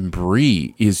Alison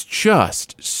Brie is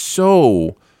just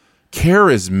so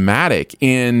charismatic,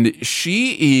 and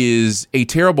she is a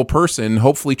terrible person,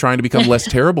 hopefully trying to become less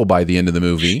terrible by the end of the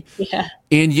movie. Yeah.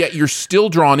 And yet you're still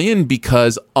drawn in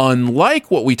because,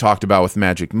 unlike what we talked about with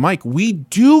Magic Mike, we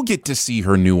do get to see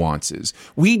her nuances.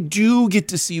 We do get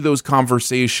to see those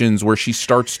conversations where she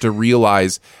starts to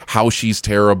realize how she's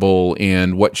terrible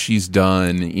and what she's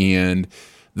done. And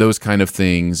those kind of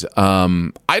things.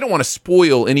 I don't want to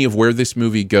spoil any of where this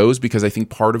movie goes, because I think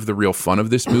part of the real fun of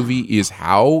this movie is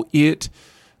how it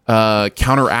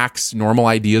counteracts normal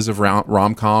ideas of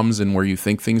rom-coms and where you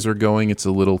think things are going. It's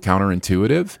a little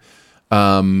counterintuitive.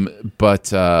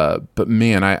 But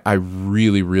man, I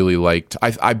really, really liked,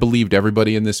 I believed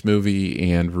everybody in this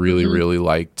movie, and really, really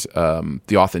liked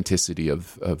the authenticity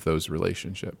of those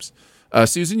relationships.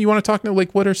 Susan, you want to talk now?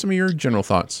 Like, what are some of your general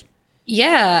thoughts?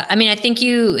 Yeah, I mean, I think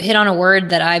you hit on a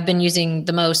word that I've been using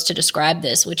the most to describe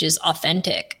this, which is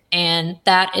authentic. And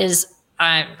that is,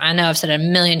 I know I've said it a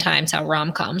million times how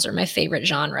rom-coms are my favorite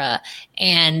genre.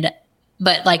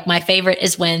 But like my favorite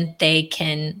is when they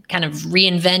can kind of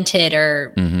reinvent it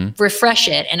or refresh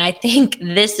it. And I think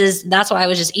that's why I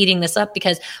was just eating this up,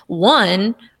 because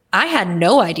one, I had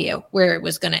no idea where it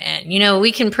was going to end. You know,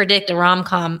 we can predict a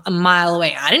rom-com a mile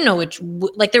away. I didn't know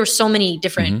there were so many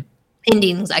different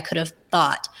endings I could have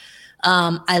thought.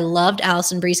 I loved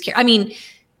Alison Brie's character. I mean,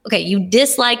 okay, you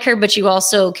dislike her, but you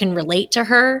also can relate to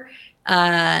her.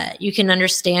 You can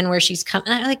understand where she's coming.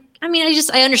 I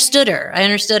understood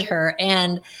her.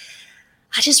 And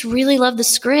I just really loved the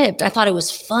script. I thought it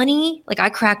was funny. Like, I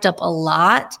cracked up a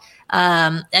lot.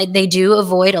 They do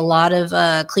avoid a lot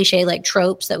of cliche like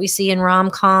tropes that we see in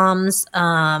rom-coms.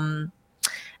 I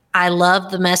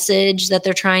love the message that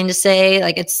they're trying to say.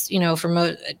 Like, it's, you know,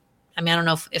 I don't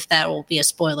know if that will be a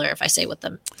spoiler if I say what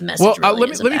the message really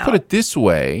is let me put it this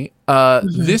way.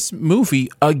 This movie,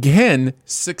 again,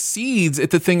 succeeds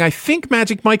at the thing I think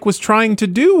Magic Mike was trying to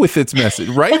do with its message,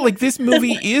 right? Like, this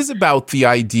movie is about the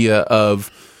idea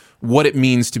of what it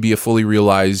means to be a fully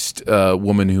realized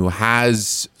woman who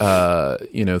has,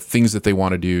 things that they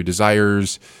want to do,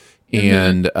 desires,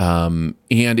 and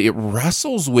it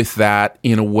wrestles with that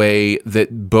in a way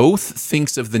that both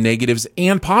thinks of the negatives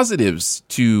and positives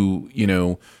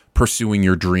to, pursuing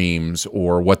your dreams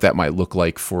or what that might look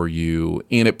like for you.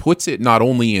 And it puts it not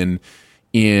only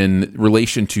in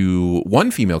relation to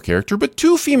one female character, but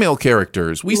two female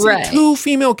characters. We see two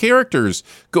female characters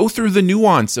go through the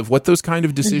nuance of what those kind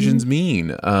of decisions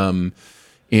mean. And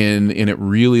it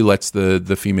really lets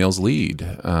the females lead.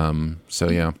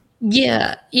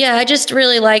 Yeah. I just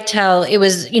really liked how it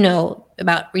was,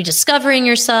 about rediscovering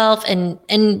yourself and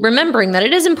remembering that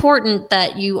it is important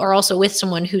that you are also with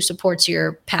someone who supports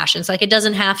your passions. Like, it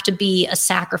doesn't have to be a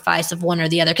sacrifice of one or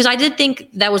the other. Because I did think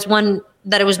that was one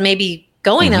that it was maybe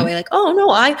going that way. Like, oh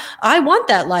no, I want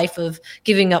that life of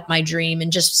giving up my dream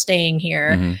and just staying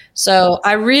here. So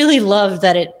I really love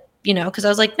that it, because I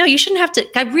was like, no, you shouldn't have to.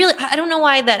 I don't know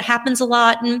why that happens a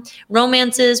lot in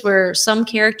romances where some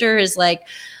character is like,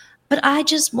 but I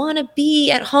just want to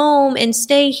be at home and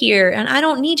stay here, and I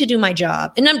don't need to do my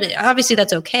job. And obviously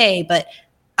that's okay, but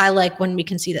I like when we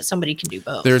can see that somebody can do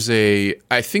both.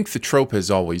 I think the trope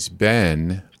has always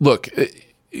been, look,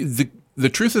 the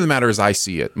truth of the matter is, I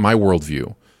see it, my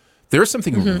worldview. There's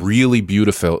something really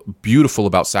beautiful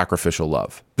about sacrificial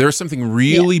love. There's something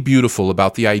really beautiful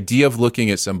about the idea of looking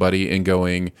at somebody and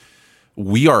going,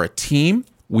 we are a team,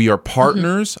 we are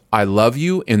partners, I love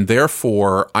you, and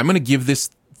therefore I'm going to give this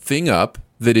thing up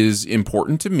that is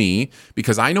important to me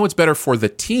because I know it's better for the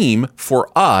team, for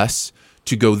us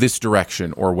to go this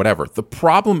direction or whatever. The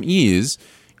problem is,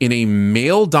 in a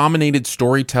male-dominated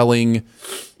storytelling,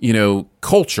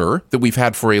 culture that we've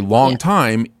had for a long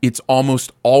time, it's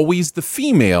almost always the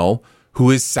female who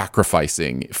is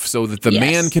sacrificing so that the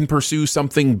man can pursue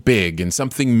something big and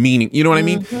something meaning. You know what I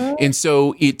mean? And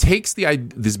so it takes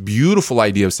this beautiful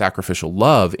idea of sacrificial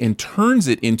love and turns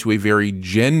it into a very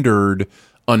gendered,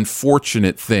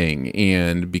 unfortunate thing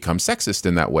and becomes sexist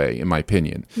in that way, in my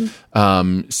opinion.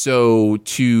 So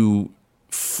to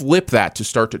flip that, to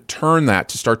start to turn that,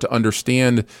 to start to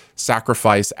understand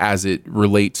sacrifice as it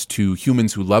relates to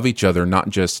humans who love each other, not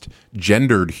just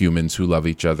gendered humans who love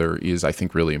each other, is, I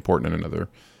think, really important, and another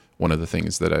one of the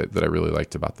things that I really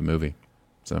liked about the movie.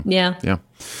 So yeah.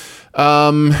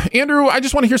 Andrew, I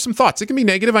just want to hear some thoughts. It can be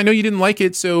negative. I know you didn't like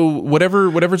it, so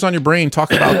whatever's on your brain,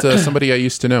 talk about somebody I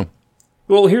used to know.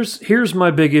 Well, here's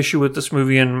my big issue with this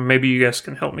movie, and maybe you guys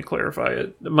can help me clarify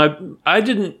it. I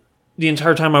didn't, the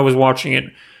entire time I was watching it,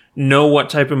 know what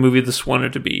type of movie this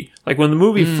wanted to be. Like, when the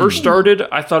movie first started,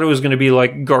 I thought it was going to be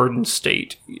like Garden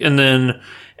State. And then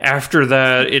after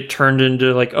that, it turned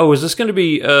into like, oh, is this going to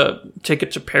be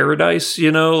Ticket to Paradise?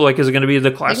 Like, is it going to be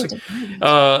the classic?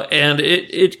 And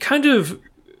it kind of,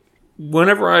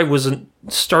 whenever I was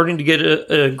starting to get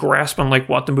a grasp on like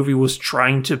what the movie was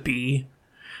trying to be,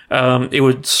 it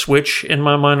would switch in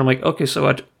my mind. I'm like, okay, so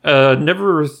I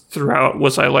never throughout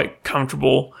was I like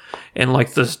comfortable in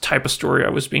like the type of story I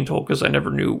was being told, because I never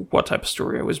knew what type of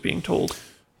story I was being told.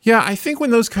 Yeah, I think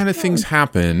when those kind of things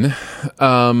happen,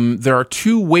 there are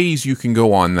two ways you can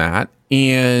go on that.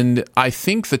 And I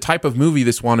think the type of movie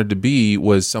this wanted to be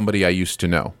was Somebody I Used to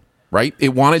Know, right?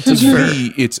 It wanted to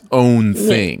be its own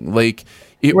thing. Like,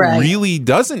 it really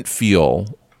doesn't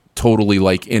feel totally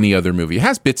like any other movie. It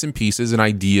has bits and pieces and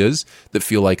ideas that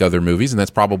feel like other movies, and that's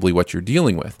probably what you're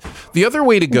dealing with. The other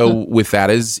way to go with that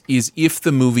is if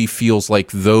the movie feels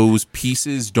like those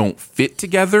pieces don't fit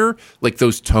together, like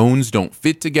those tones don't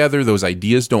fit together, those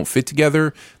ideas don't fit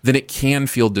together, then it can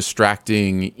feel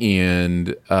distracting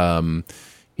and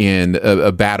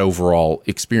a bad overall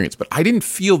experience. But I didn't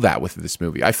feel that with this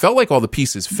movie. I felt like all the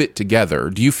pieces fit together.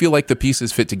 Do you feel like the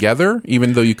pieces fit together,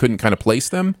 even though you couldn't kind of place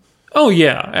them? Oh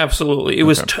yeah, absolutely. It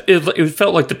was. It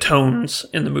felt like the tones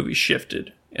in the movie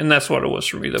shifted, and that's what it was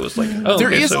for me. That was like,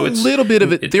 there is a little bit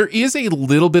of it. There is a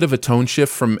little bit of a tone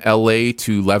shift from L.A.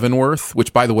 to Leavenworth,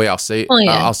 which, by the way, I'll say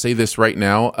this right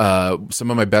now.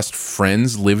 Some of my best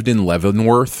friends lived in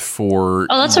Leavenworth for.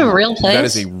 Oh, that's a real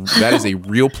place. That is a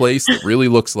real place that really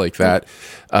looks like that.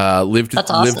 Lived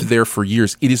there for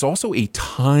years. It is also a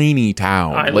tiny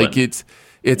town. Island. Like it's.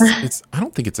 I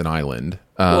don't think it's an island.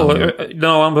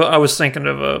 No, I was thinking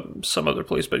of some other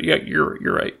place, but yeah, you're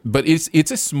right. But it's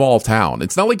a small town.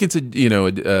 It's not like it's a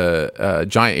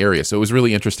giant area. So it was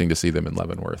really interesting to see them in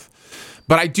Leavenworth.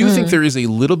 But I do think there is a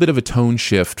little bit of a tone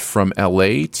shift from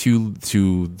LA to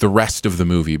the rest of the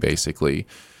movie, basically.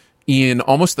 In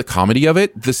almost the comedy of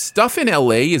it, the stuff in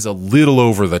LA is a little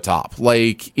over the top.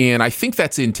 Like, and I think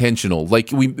that's intentional.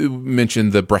 Like we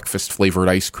mentioned the breakfast flavored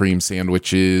ice cream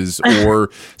sandwiches or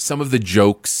some of the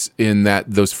jokes in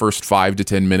those first 5 to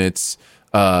 10 minutes.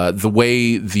 The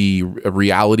way the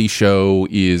reality show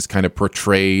is kind of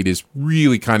portrayed is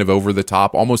really kind of over the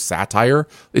top, almost satire.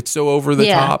 It's so over the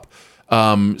top.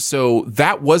 So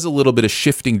that was a little bit of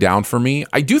shifting down for me.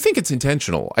 I do think it's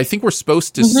intentional. I think we're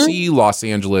supposed to see Los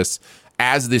Angeles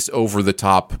as this over the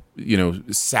top,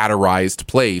 satirized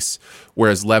place,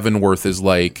 whereas Leavenworth is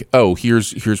like, oh,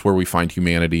 here's where we find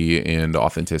humanity and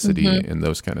authenticity and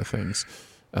those kind of things.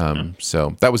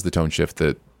 So that was the tone shift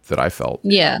that I felt.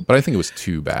 Yeah. But I think it was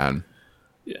too bad.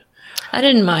 Yeah. I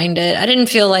didn't mind it. I didn't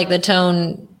feel like the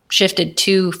tone shifted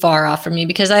too far off from me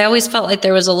because I always felt like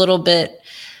there was a little bit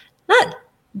not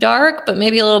dark, but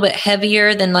maybe a little bit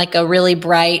heavier than like a really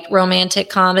bright romantic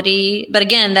comedy. But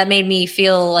again, that made me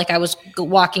feel like I was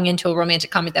walking into a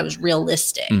romantic comedy that was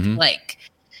realistic,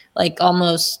 like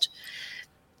almost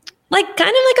like kind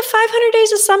of like a 500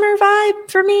 Days of Summer vibe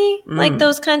for me. Like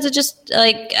those kinds of just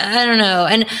like, I don't know.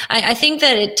 And I think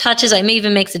that it touches, I may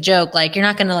even makes a joke, like you're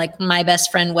not going to like my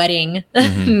best friend wedding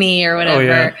me or whatever. Oh,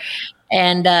 yeah.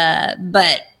 And,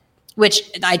 but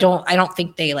which I don't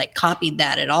think they like copied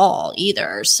that at all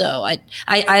either. So I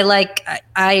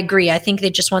agree. I think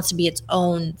it just wants to be its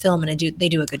own film, and they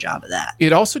do a good job of that.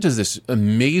 It also does this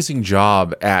amazing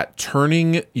job at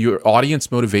turning your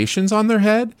audience motivations on their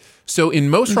head. So in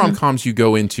most rom-coms you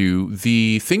go into,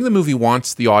 the thing the movie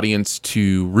wants the audience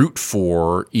to root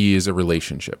for is a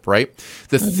relationship, right?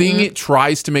 The thing it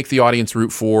tries to make the audience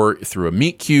root for through a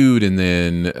meet cute and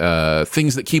then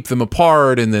things that keep them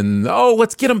apart and then,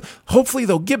 let's get them. Hopefully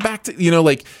they'll get back to,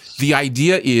 like the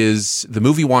idea is the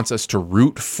movie wants us to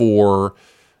root for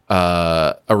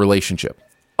a relationship.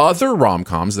 Other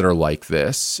rom-coms that are like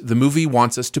this, the movie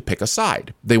wants us to pick a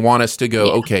side. They want us to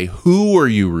go, okay, who are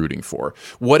you rooting for?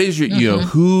 What is your,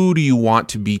 who do you want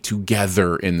to be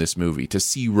together in this movie, to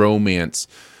see romance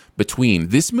between?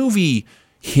 This movie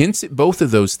hints at both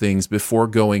of those things before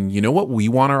going, what we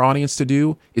want our audience to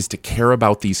do is to care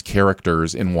about these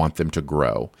characters and want them to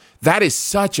grow. That is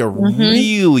such a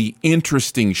really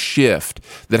interesting shift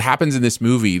that happens in this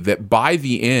movie that by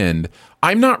the end,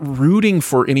 I'm not rooting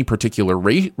for any particular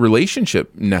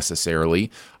relationship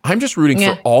necessarily. I'm just rooting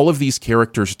for all of these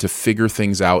characters to figure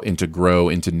things out and to grow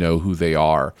and to know who they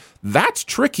are. That's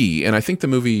tricky, and I think the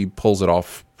movie pulls it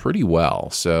off pretty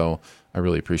well. So I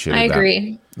really appreciated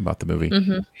that about the movie.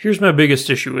 Here's my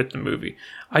biggest issue with the movie.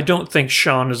 I don't think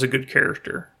Sean is a good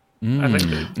character. I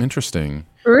think interesting.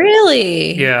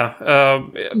 Really? Yeah.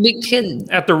 Because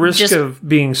at the risk of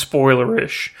being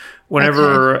spoilerish,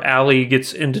 whenever Allie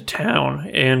gets into town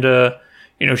and,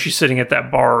 she's sitting at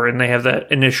that bar and they have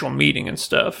that initial meeting and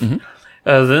stuff.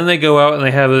 Then they go out and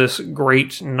they have this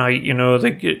great night,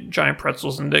 they get giant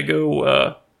pretzels and they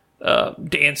go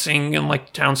dancing in like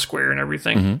the town square and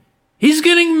everything. He's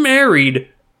getting married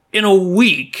in a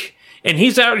week and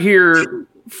he's out here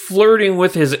flirting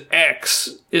with his ex.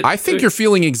 I think you're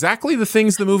feeling exactly the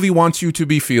things the movie wants you to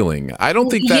be feeling. I don't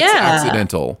think that's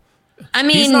accidental. I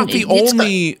mean, he's not the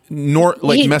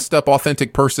only messed up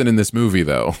authentic person in this movie,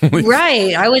 though.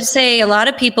 Right. I would say a lot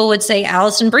of people would say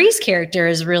Alison Brie's character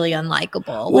is really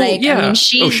unlikable. Well, yeah. I mean,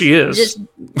 she is. just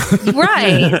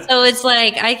right. So it's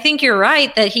like, I think you're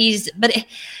right that but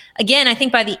again, I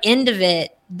think by the end of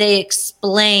it, they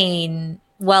explain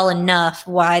well enough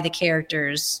why the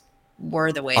characters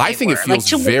were the way I think were. It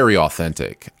feels very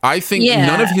authentic. I think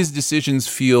none of his decisions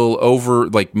feel over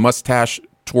mustache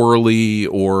twirly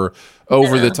or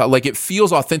over the top. Like, it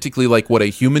feels authentically like what a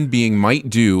human being might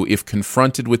do if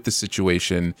confronted with the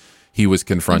situation he was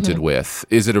confronted with.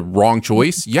 Is it a wrong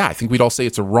choice? Yeah, I think we'd all say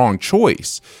it's a wrong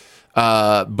choice.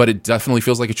 But it definitely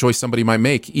feels like a choice somebody might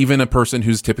make. Even a person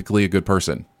who's typically a good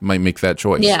person might make that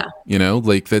choice. Yeah.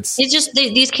 That's... It's just,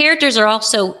 these characters are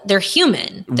also, they're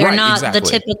human. They're not the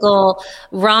typical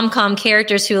rom-com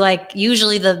characters who,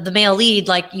 usually the male lead,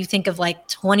 you think of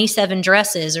 27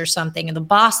 Dresses or something, and the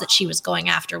boss that she was going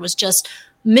after was just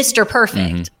Mr.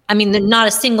 Perfect. I mean, not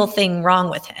a single thing wrong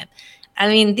with him. I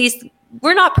mean,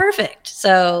 we're not perfect.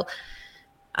 So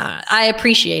I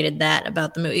appreciated that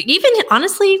about the movie.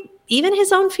 Even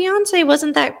his own fiance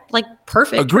wasn't that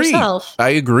perfect herself. I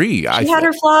agree. She had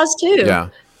her flaws too. Yeah.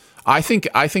 I think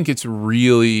it's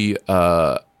really,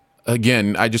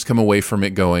 again, I just come away from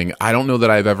it going, I don't know that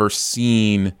I've ever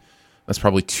seen, that's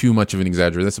probably too much of an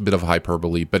exaggeration. That's a bit of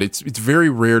hyperbole, but it's very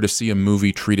rare to see a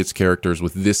movie treat its characters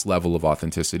with this level of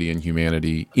authenticity and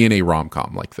humanity in a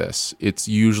rom-com like this. It's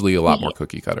usually a lot more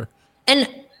cookie cutter. And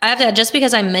I have to, just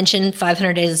because I mentioned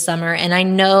 500 Days of Summer, and I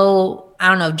don't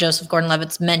know if Joseph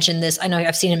Gordon-Levitt's mentioned this. I know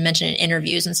I've seen him mention it in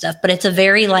interviews and stuff, but it's a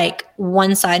very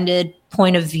one-sided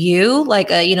point of view.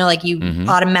 You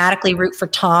automatically root for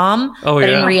Tom. But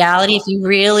in reality, if you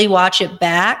really watch it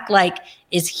back,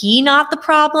 is he not the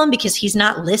problem because he's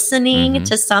not listening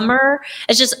to Summer?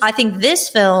 It's just, I think this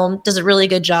film does a really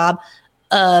good job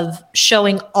of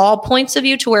showing all points of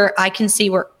view to where I can see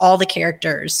where all the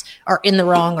characters are in the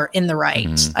wrong or in the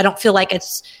right. I don't feel like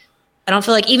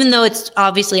even though it's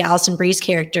obviously Alison Brie's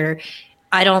character,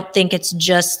 I don't think it's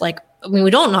just we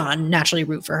don't not naturally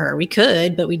root for her. We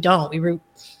could, but we don't.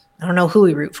 I don't know who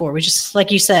we root for. We just,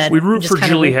 like you said, we root for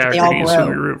Julie Haggerty is who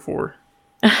we root for.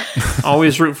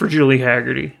 Always root for Julie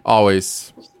Haggerty.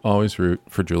 Always root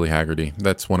for Julie Haggerty.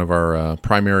 That's one of our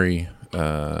primary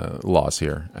laws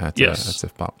here at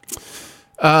Sif Pop.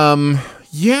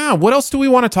 What else do we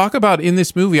want to talk about in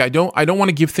this movie? I don't want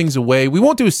to give things away. We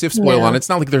won't do a Sif spoil on it. It's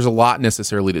not like there's a lot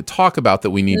necessarily to talk about that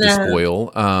we need to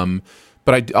spoil.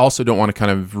 But I also don't want to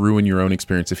kind of ruin your own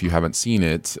experience if you haven't seen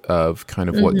it of kind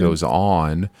of what goes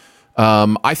on.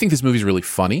 I think this movie's really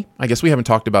funny. I guess we haven't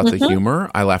talked about the humor.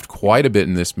 I laughed quite a bit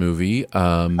in this movie.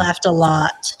 Laughed a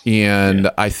lot. And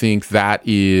I think that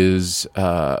is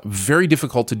very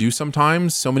difficult to do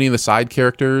sometimes. So many of the side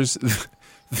characters,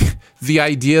 the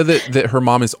idea that her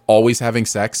mom is always having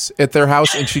sex at their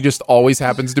house and she just always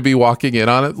happens to be walking in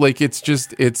on it.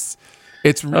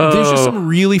 There's just some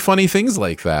really funny things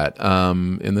like that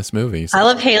in this movie. So. I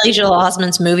love Haley Joel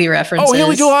Osment's movie references. Oh,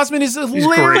 Haley Joel Osment is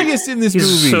hilarious in this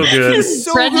movie. So good. He's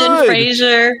so Brendan good.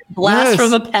 Fraser, Blast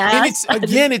from the Past.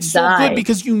 And it's so good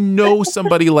because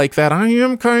somebody like that. I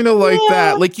am kind of like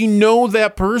that.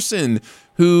 That person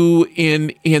who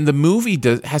in the movie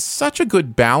has such a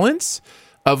good balance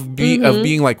of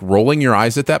being rolling your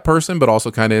eyes at that person, but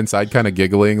also kind of inside kind of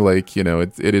giggling.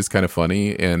 It is kind of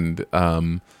funny. And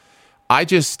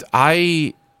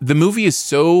the movie is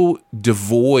so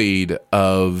devoid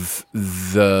of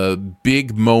the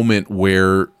big moment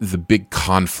where the big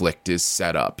conflict is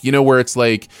set up, where it's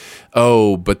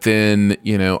but then,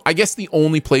 I guess the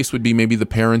only place would be maybe the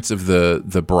parents of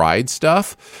the bride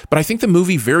stuff. But I think the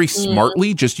movie very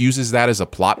smartly just uses that as a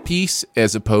plot piece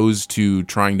as opposed to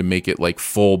trying to make it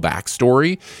full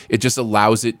backstory. It just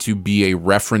allows it to be a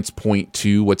reference point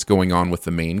to what's going on with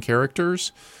the main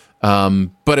characters.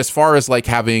 But as far as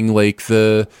having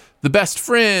the best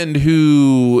friend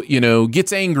who,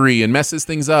 gets angry and messes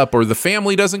things up, or the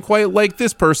family doesn't quite like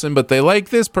this person, but they like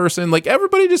this person,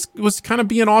 everybody just was kind of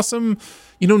being awesome,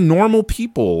 normal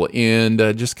people and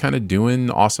just kind of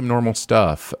doing awesome, normal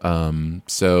stuff.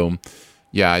 So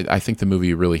yeah, I think the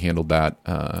movie really handled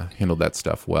that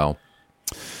stuff well.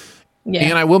 Yeah.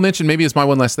 And I will mention, maybe it's my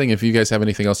one last thing. If you guys have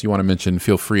anything else you want to mention,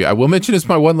 feel free. I will mention as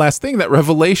my one last thing that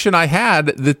revelation I had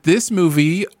that this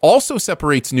movie also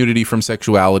separates nudity from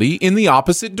sexuality in the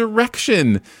opposite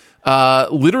direction.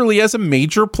 Literally as a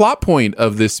major plot point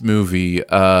of this movie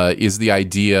is the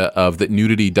idea of that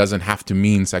nudity doesn't have to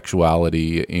mean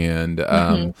sexuality. And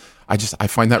I I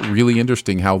find that really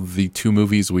interesting how the two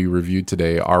movies we reviewed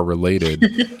today are related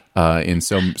in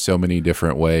so many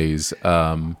different ways.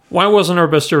 Why wasn't our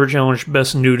best ever challenge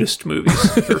best nudist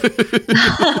movies?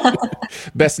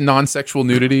 Best non-sexual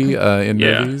nudity in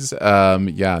movies?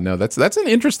 No, that's an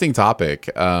interesting topic.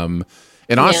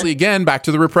 And honestly, again, back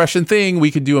to the repression thing,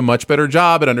 we could do a much better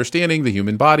job at understanding the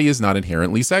human body is not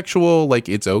inherently sexual. Like,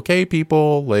 it's okay,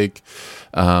 people. Like,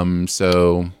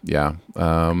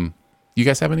 you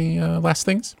guys have any last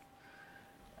things?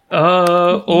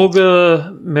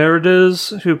 Olga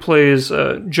Merediz, who plays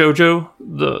Jojo,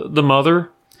 the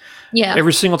mother. Yeah.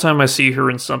 Every single time I see her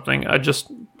in something, I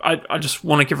just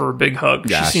want to give her a big hug.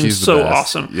 Yeah, she seems she's the so best.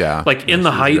 awesome. Yeah. Like in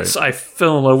The Heights, great. I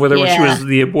fell in love with her when she was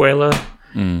the abuela.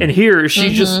 And here,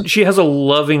 she has a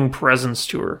loving presence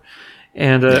to her.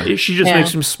 And she just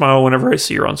makes me smile whenever I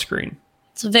see her on screen.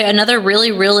 It's another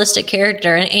really realistic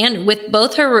character. And with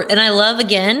both her, and I love,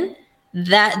 again,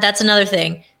 that's another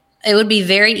thing. It would be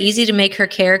very easy to make her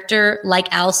character like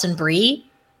Alison Brie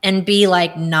and be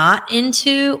like not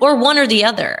into, or one or the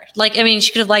other. Like, I mean,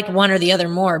 she could have liked one or the other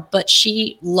more, but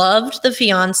she loved the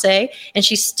fiance and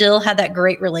she still had that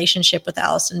great relationship with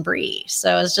Alison Brie.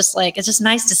 So it's just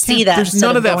nice to see that. There's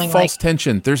none of that false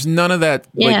tension. There's none of that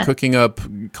like cooking up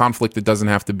conflict that doesn't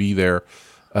have to be there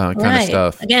kind of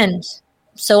stuff. Again,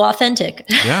 so authentic.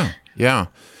 Yeah.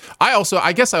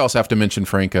 I guess I also have to mention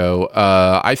Franco.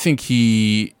 I think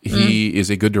he is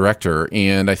a good director,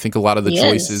 and I think a lot of the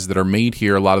choices that are made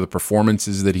here, a lot of the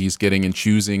performances that he's getting and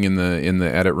choosing in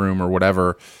the edit room or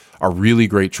whatever, are really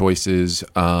great choices.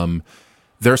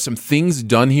 There are some things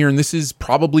done here, and this is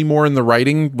probably more in the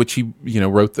writing, which he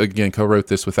co-wrote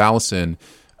this with Allison.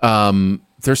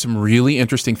 There's some really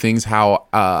interesting things how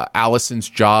Allison's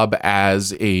job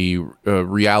as a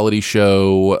reality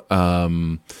show.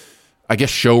 I guess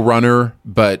showrunner,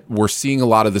 but we're seeing a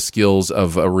lot of the skills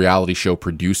of a reality show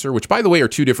producer, which, by the way, are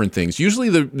two different things. Usually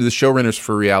the showrunners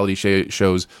for reality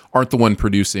shows aren't the one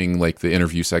producing like the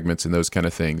interview segments and those kind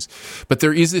of things. But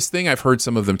there is this thing I've heard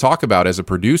some of them talk about as a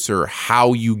producer,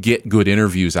 how you get good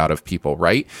interviews out of people,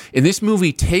 right? And this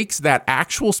movie takes that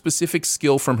actual specific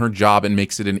skill from her job and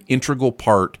makes it an integral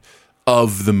part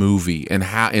of the movie.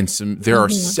 There are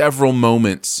several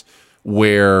moments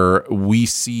where we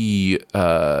see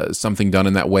something done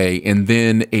in that way, and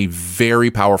then a very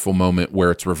powerful moment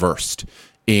where it's reversed.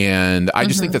 And I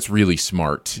just think that's really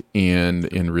smart and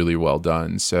really well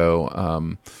done.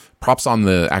 So props on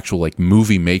the actual like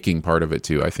movie making part of it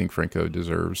too. I think Franco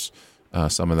deserves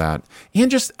some of that.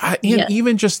 And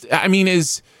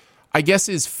I guess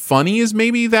as funny as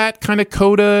maybe that kind of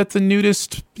coda at the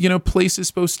nudist, place is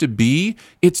supposed to be,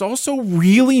 it's also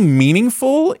really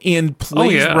meaningful and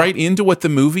plays right into what the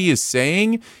movie is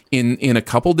saying in a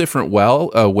couple different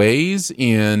ways.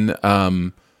 And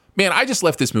man, I just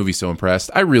left this movie so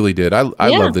impressed. I really did. I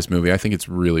love this movie. I think it's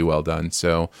really well done.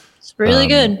 So it's really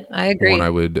good. I agree. One I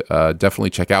would definitely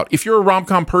check out. If you're a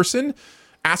rom-com person,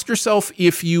 ask yourself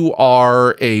if you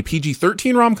are a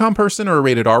PG-13 rom-com person or a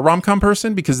rated R rom-com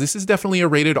person, because this is definitely a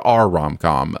rated R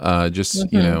rom-com.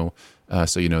 So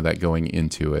you know that going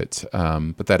into it.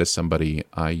 But that is somebody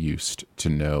I used to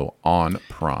know on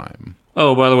Prime.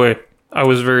 Oh, by the way, I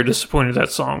was very disappointed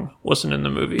that song wasn't in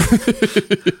the movie. That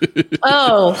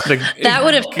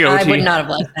would have. I would not have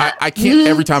liked that. I can't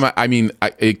every time.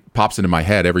 It pops into my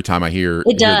head every time I hear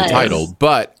the title.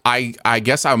 But I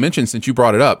guess I'll mention, since you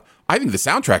brought it up, I think the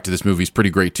soundtrack to this movie is pretty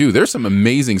great too. There's some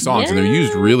amazing songs, and they're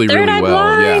used really, really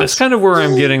well. Yeah, that's kind of where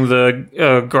I'm getting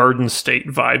the Garden State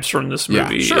vibes from this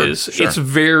movie. It's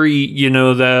very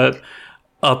that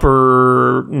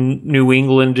upper New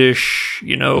Englandish,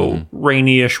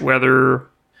 rainy-ish weather.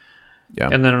 Yeah,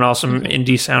 and then an awesome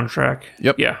indie soundtrack.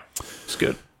 Yep. Yeah, it's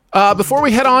good. Before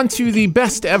we head on to the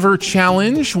best ever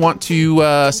challenge, want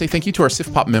to say thank you to our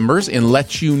Sif Pop members and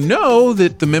let you know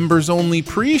that the members only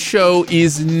pre-show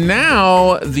is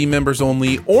now the members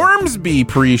only Ormsby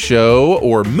pre-show,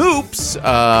 or MOOPS.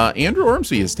 Andrew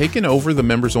Ormsby has taken over the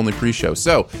members only pre-show.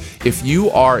 So if you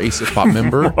are a Sif Pop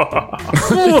member,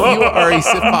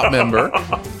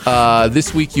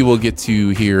 this week you will get to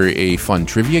hear a fun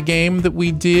trivia game that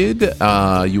we did.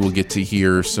 You will get to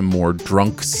hear some more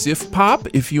drunk Sif Pop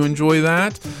if you enjoy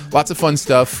that. Lots of fun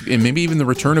stuff, and maybe even the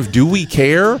return of Do We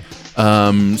Care?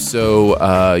 Our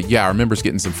members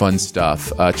getting some fun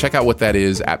stuff. Check out what that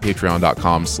is at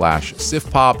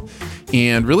patreon.com/SifPop.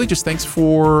 And really just thanks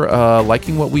for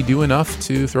liking what we do enough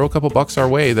to throw a couple bucks our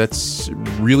way. That's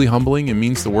really humbling and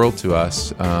means the world to us.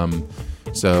 Check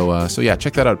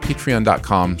that out at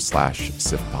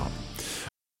patreon.com/SifPop.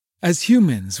 As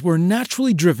humans, we're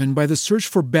naturally driven by the search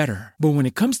for better. But when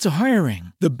it comes to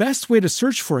hiring, the best way to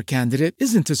search for a candidate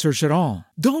isn't to search at all.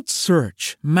 Don't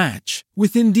search, match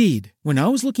with Indeed. When I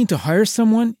was looking to hire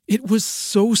someone, it was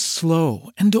so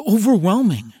slow and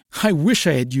overwhelming. I wish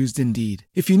I had used Indeed.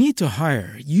 If you need to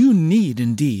hire, you need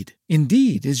Indeed.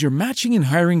 Indeed is your matching and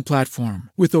hiring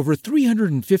platform with over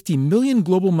 350 million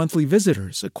global monthly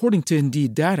visitors, according to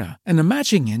Indeed data, and a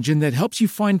matching engine that helps you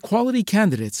find quality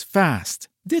candidates fast.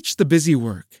 Ditch the busy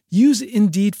work. Use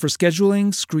Indeed for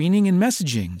scheduling, screening, and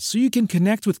messaging so you can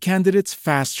connect with candidates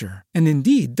faster. And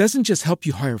Indeed doesn't just help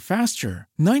you hire faster.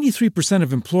 93%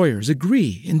 of employers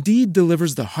agree Indeed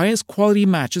delivers the highest quality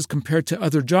matches compared to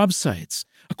other job sites,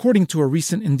 according to a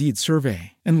recent Indeed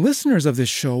survey. And listeners of this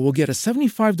show will get a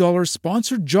 $75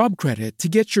 sponsored job credit to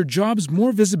get your jobs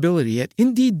more visibility at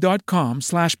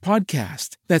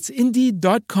Indeed.com/podcast. That's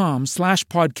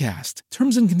Indeed.com/podcast.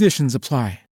 Terms and conditions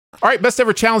apply. All right, best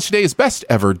ever challenge today is best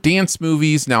ever dance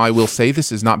movies. Now, I will say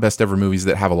this is not best ever movies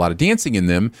that have a lot of dancing in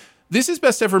them. This is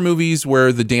best ever movies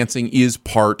where the dancing is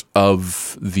part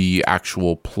of the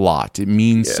actual plot. It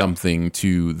means something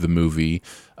to the movie,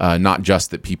 not just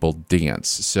that people dance.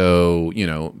 So,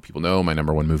 people know my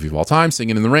number one movie of all time,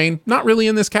 Singing in the Rain, not really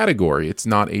in this category. It's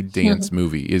not a dance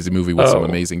movie. It is a movie with some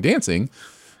amazing dancing,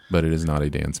 but it is not a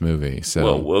dance movie. So,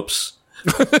 well, whoops.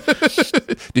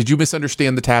 Did you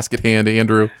misunderstand the task at hand,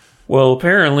 Andrew? Well,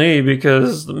 apparently,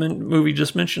 because the movie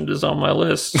just mentioned is on my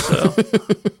list. So.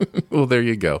 Well, there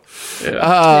you go.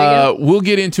 Yeah. We'll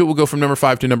get into it. We'll go from number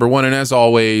 5 to number 1. And as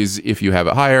always, if you have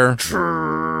it higher,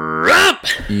 Trump!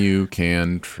 You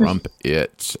can trump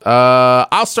it.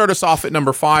 I'll start us off at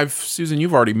number 5. Susan,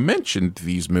 you've already mentioned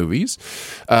these movies.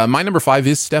 My number 5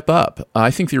 is Step Up.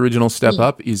 I think the original Step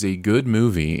Up is a good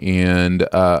movie and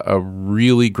a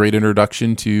really great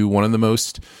introduction to one of the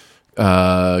most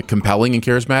compelling and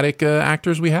charismatic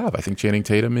actors we have. I think Channing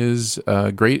Tatum is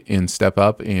great in Step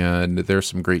Up, and there's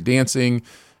some great dancing,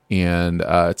 and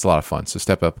it's a lot of fun. So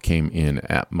Step Up came in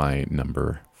at my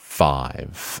number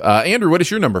 5. Andrew, what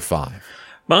is your number 5?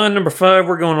 My number 5,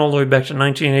 we're going all the way back to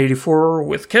 1984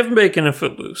 with Kevin Bacon and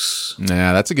Footloose.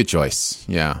 Nah, that's a good choice.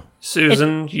 Yeah.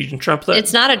 Susan, you can trump that.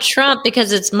 It's not a trump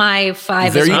because it's my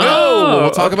 5 there as you well. go.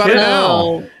 We'll talk about it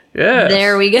now. Yeah.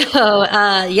 There we go.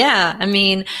 Yeah. I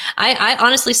mean, I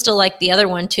honestly still like the other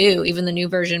one too, even the new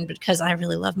version, because I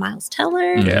really love Miles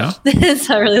Teller. Yeah.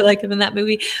 So I really like him in that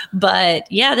movie.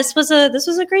 But yeah, this was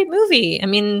a great movie. I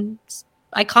mean, it's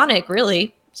iconic,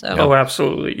 really. So. Oh,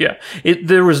 absolutely. Yeah.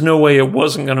 There was no way it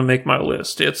wasn't going to make my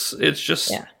list. It's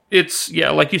just, it's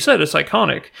like you said, it's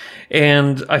iconic.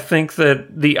 And I think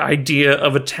that the idea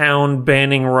of a town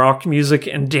banning rock music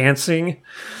and dancing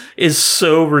is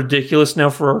so ridiculous now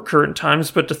for our current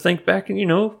times, but to think back in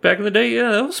the day,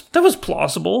 that was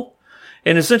plausible.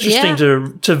 And it's interesting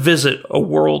to visit a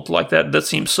world like that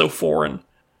seems so foreign.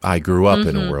 I grew up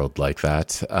in a world like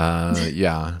that.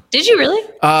 Yeah. Did you really?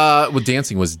 Well,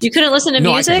 dancing was... You couldn't listen to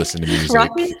music? No, I could listen to music.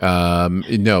 Rock music?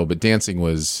 No, but dancing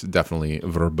was definitely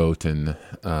verboten.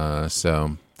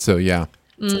 So yeah.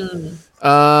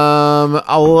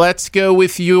 Let's go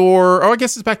with your... Oh, I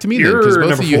guess it's back to me then, because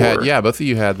both of you had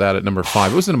that at number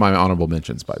 5. It was in my honorable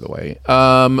mentions, by the way.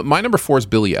 My number 4 is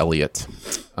Billy Elliot.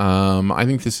 I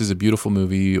think this is a beautiful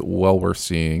movie, well worth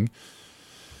seeing.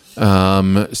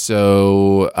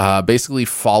 Basically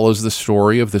follows the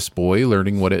story of this boy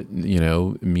learning what it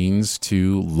means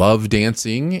to love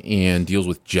dancing, and deals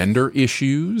with gender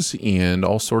issues and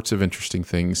all sorts of interesting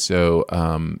things. So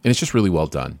and it's just really well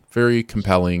done, very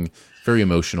compelling, very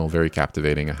emotional, very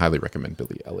captivating. I highly recommend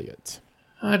Billy Elliot.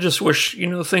 I just wish,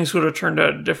 things would have turned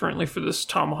out differently for this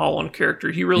Tom Holland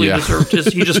character. He really deserved his.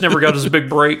 He just never got his big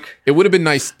break. It would have been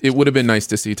nice. It would have been nice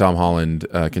to see Tom Holland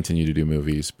continue to do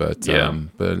movies, but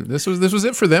this was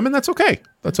it for them, and that's okay.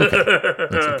 That's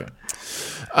okay.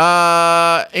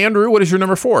 Andrew, what is your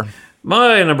number 4?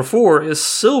 My number 4 is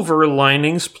Silver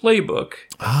Linings Playbook.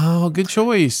 Oh, good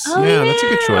choice. That's a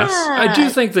good choice. I do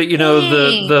think that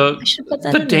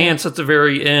the dance at the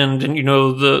very end, and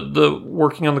the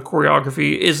working on the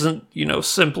choreography isn't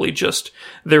simply just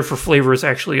there for flavor. It's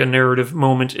actually a narrative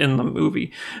moment in the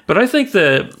movie. But I think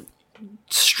that,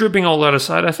 stripping all that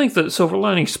aside, I think that Silver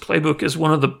Linings Playbook is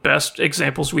one of the best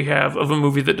examples we have of a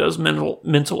movie that does mental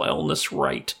illness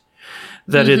right.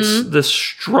 That it's the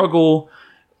struggle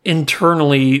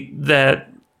internally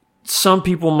that some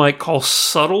people might call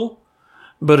subtle,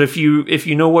 but if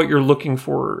you know what you're looking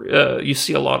for, you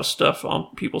see a lot of stuff on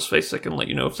people's face that can let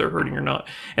you know if they're hurting or not.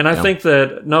 And I think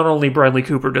that not only Bradley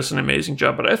Cooper does an amazing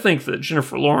job, but I think that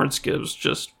Jennifer Lawrence gives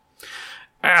just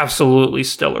absolutely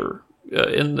stellar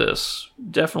in this.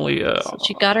 Definitely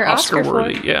she got her Oscar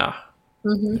worthy. for it. Yeah.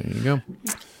 Mm-hmm. There you go.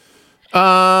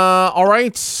 All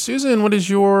right, Susan, what is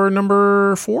your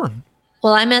number 4?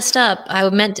 Well, I messed up.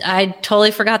 I totally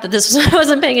forgot that this was, I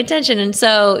wasn't paying attention. And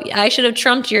so I should have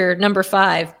trumped your number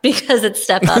 5 because it's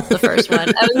Step Up, the first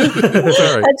one.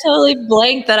 I totally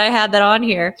blanked that I had that on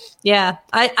here. Yeah,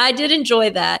 I did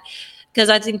enjoy that because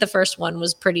I think the first one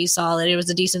was pretty solid. It was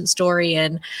a decent story.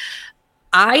 And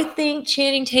I think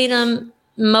Channing Tatum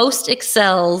most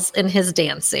excels in his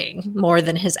dancing more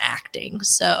than his acting.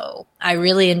 So I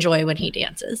really enjoy when he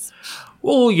dances.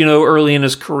 Well, early in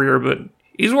his career, but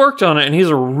he's worked on it, and he's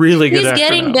a really good actor. He's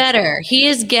getting now. better. He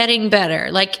is getting better.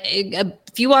 Like,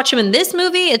 if you watch him in this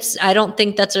movie, I don't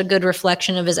think that's a good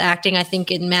reflection of his acting. I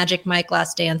think in Magic Mike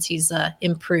Last Dance, he's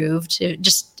improved,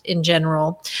 just in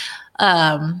general.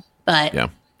 But yeah.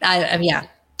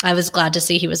 I was glad to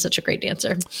see he was such a great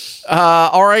dancer.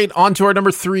 All right, on to our number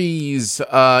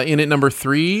 3s. In at number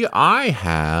 3, I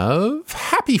have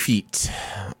Happy Feet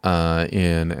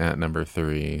in at number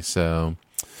 3. So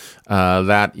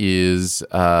that is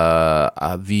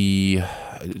the...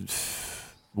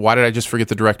 Why did I just forget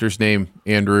the director's name,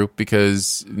 Andrew?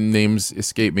 Because names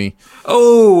escape me.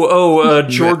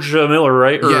 George Miller,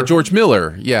 right? Yeah, George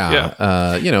Miller.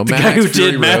 Yeah. The Mad guy Max who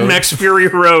Fury did Mad Max Fury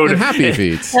Road. And Happy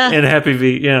Feet. And Happy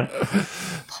Feet, yeah.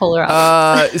 Polar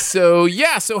opposite.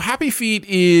 So Happy Feet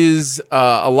is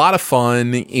a lot of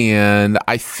fun, and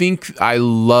I think I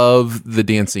love the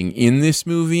dancing in this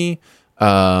movie.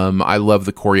 I love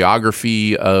the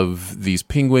choreography of these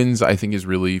penguins. I think is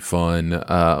really fun.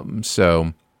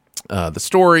 The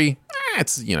story,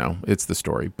 it's the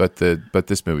story, but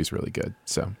this movie's really good.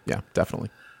 So yeah, definitely.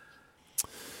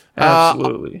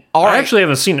 Absolutely. All right. I actually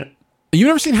haven't seen it. You've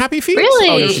never seen Happy Feet? Really?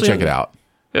 Oh, you should check it out.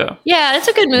 Yeah, it's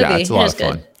a good movie. Yeah, it's a lot of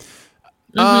fun.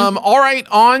 Mm-hmm. All right,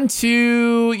 on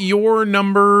to your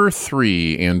number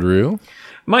 3, Andrew.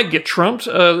 Might get trumped.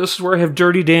 This is where I have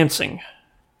Dirty Dancing.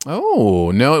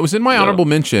 Oh, no, it was in my honorable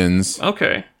mentions.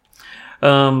 Okay.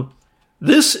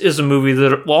 This is a movie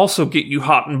that will also get you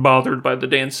hot and bothered by the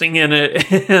dancing in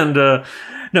it. And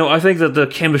no, I think that the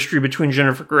chemistry between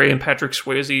Jennifer Grey and Patrick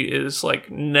Swayze is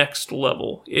like next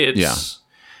level. It's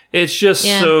just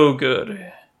so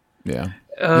good. Yeah.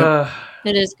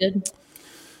 It is good.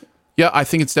 Yeah, I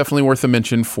think it's definitely worth a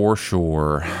mention for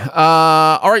sure.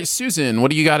 All right, Susan,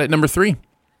 what do you got at number 3?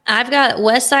 I've got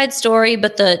West Side Story,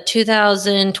 but the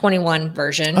 2021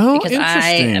 version. Oh, because I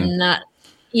am not.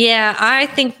 Yeah, I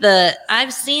think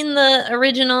I've seen the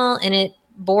original and it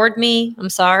bored me. I'm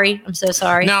sorry. I'm so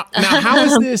sorry. Now,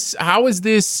 how is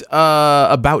this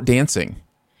about dancing?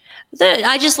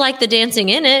 I just like the dancing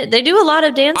in it. They do a lot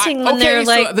of dancing when they're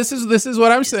like. So this is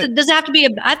what I'm saying. Does it have to be?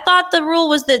 I thought the rule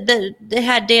was that they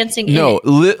had dancing. No,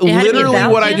 in it. literally,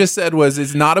 what I just said was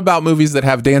it's not about movies that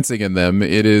have dancing in them.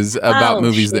 It is about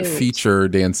movies that feature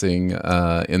dancing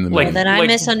in the movie. Then I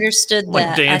misunderstood that.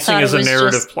 Like dancing is a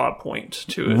narrative plot point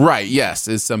to it, right? Yes,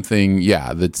 is something.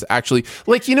 Yeah, that's actually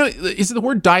like is the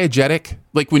word diegetic?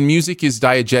 Like when music is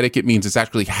diegetic, it means it's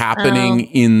actually happening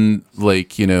in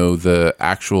the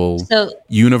actual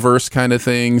universe kind of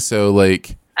thing. So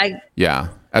as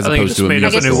opposed to a musical. I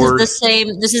guess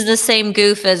this is the same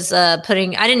goof as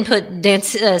putting. I didn't put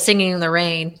singing in the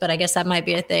rain, but I guess that might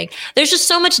be a thing. There's just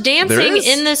so much dancing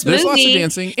in this movie. There's lots of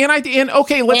dancing,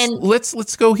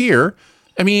 let's go here.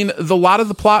 I mean, a lot of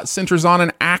the plot centers on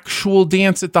an actual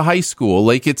dance at the high school.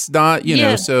 Like it's not,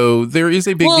 so there is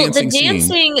a big dancing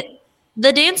scene.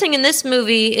 The dancing in this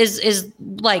movie is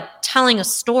like telling a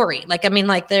story. Like, I mean,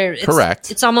 like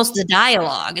correct. It's almost the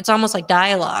dialogue. It's almost like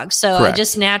dialogue. So correct. I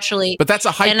just naturally. But that's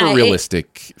a hyper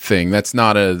realistic thing. That's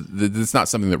not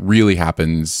something that really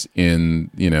happens in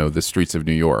the streets of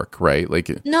New York, right?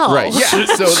 Like no, right? Yeah.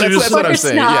 So that's what I'm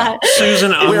saying. Yeah.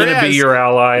 Susan, I'm going to be your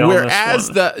ally. Whereas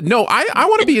on this one. I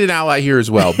want to be an ally here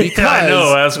as well because I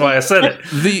know that's why I said it.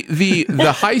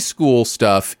 The high school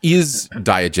stuff is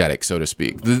diegetic, so to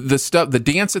speak. The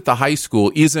dance at the high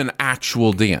school is an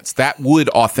actual dance that would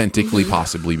authentically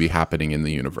possibly be happening in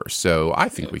the universe. So I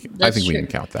think we can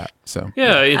count that. So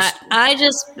yeah,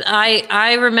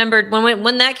 I remembered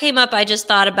when that came up. I just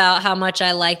thought about how much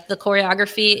I liked the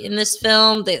choreography in this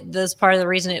film. That's part of the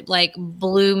reason it like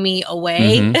blew me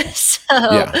away.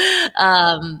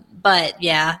 Mm-hmm. But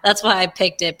yeah, that's why I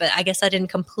picked it. But I guess I didn't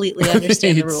completely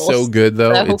understand the rules. It's so good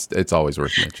though. So it's always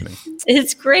worth mentioning.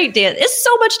 It's great dance. It's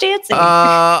so much dancing.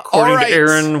 According to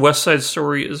Aaron, West Side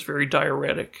Story is very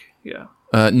diuretic. Yeah.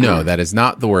 No, that is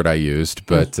not the word I used,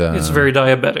 but it's very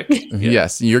diabetic.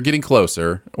 Yes, you're getting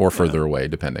closer or further away,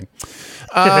 depending.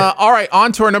 All right,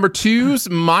 on to our number 2s.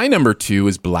 My number 2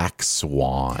 is Black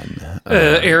Swan.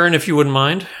 Aaron, if you wouldn't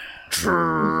mind.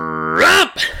 Traffic.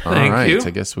 Trump. Thank you.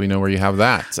 I guess we know where you have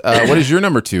that. What is your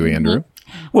number 2, Andrew?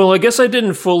 Well, I guess I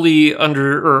didn't fully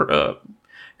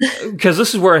because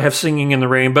this is where I have Singing in the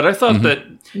Rain, but I thought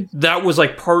that was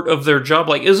like part of their job.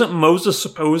 Like, isn't Moses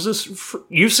Supposed?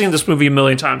 You've seen this movie a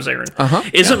million times, Aaron.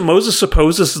 Isn't Moses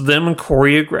Supposed them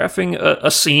choreographing a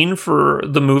scene for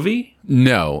the movie?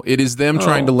 No, it is them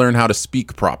trying to learn how to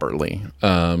speak properly,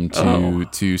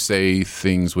 to say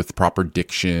things with proper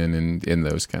diction and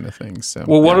those kind of things. So,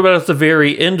 well, what about at the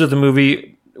very end of the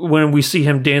movie when we see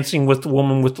him dancing with the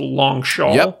woman with the long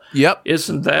shawl? Yep.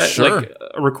 Isn't that like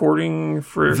a recording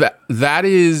for that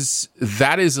is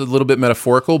a little bit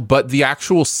metaphorical, but the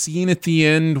actual scene at the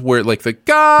end where like the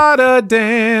gotta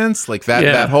dance, like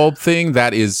that whole thing,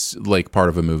 that is like part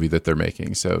of a movie that they're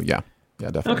making. So yeah,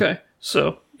 definitely. Okay,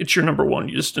 so it's your number 1.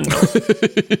 You just didn't know.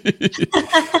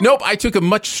 Nope, I took a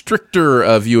much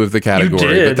stricter view of the category.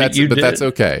 You did, but that's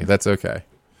okay. That's okay.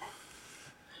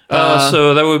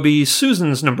 So that would be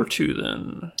Susan's number 2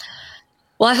 then.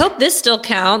 Well, I hope this still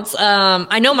counts.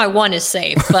 I know my 1 is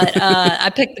safe, but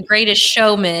I picked The Greatest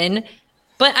Showman.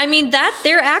 But I mean that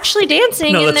they're actually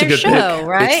dancing in their show, pick.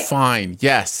 Right? It's fine.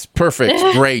 Yes, perfect,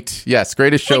 great. Yes,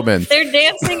 Greatest Showman. They're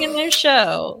dancing in their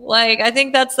show. Like I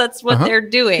think that's what they're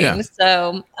doing. Yeah.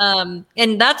 So,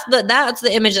 and that's the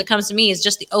image that comes to me is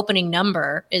just the opening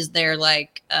number. Is they're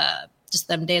like just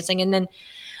them dancing, and then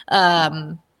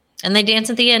and they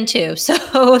dance at the end too.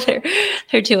 So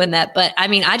they're doing that. But I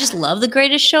mean, I just love The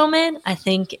Greatest Showman. I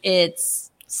think it's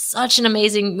such an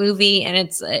amazing movie, and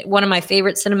it's one of my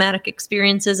favorite cinematic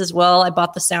experiences as well. I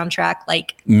bought the soundtrack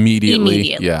like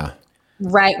immediately. Yeah,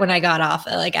 right when I got off,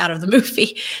 like out of the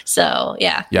movie. So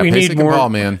yeah, we need more, ball,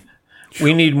 man.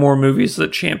 We need more movies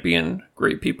that champion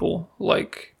great people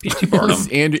like P.T. Barnum.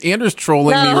 Andrew's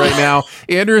trolling me right now.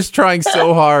 Andrew's trying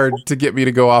so hard to get me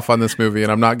to go off on this movie,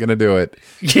 and I'm not going to do it.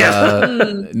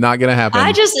 Yeah, not going to happen. I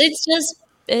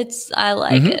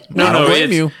like it. I don't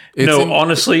blame you.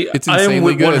 Honestly, I am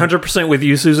 100% with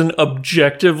you, Susan.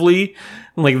 Objectively,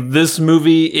 like this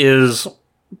movie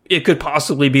it could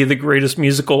possibly be the greatest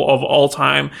musical of all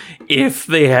time if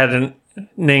they hadn't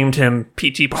named him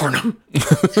P.T. Barnum.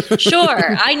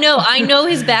 Sure, I know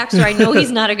his backstory. I know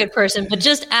he's not a good person, but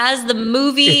just as the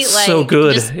movie, it's like so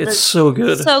good. It's so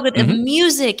good. So good. The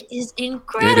music is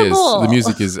incredible. It is. The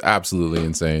music is absolutely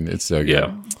insane. It's so good.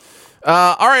 Yeah.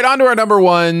 All right, on to our number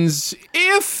 1s.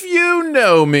 If you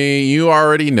know me, you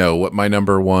already know what my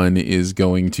number 1 is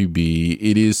going to be.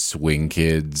 It is Swing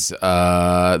Kids.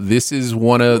 This is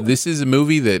a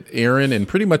movie that Aaron and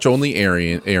pretty much only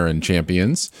Aaron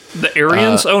champions. The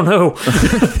Aryans? Oh no,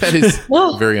 that is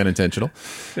very unintentional.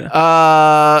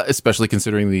 Especially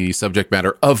considering the subject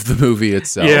matter of the movie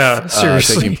itself. Yeah,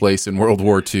 seriously, taking place in World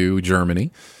War II Germany.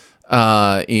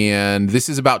 And this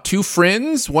is about 2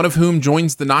 friends, one of whom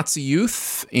joins the Nazi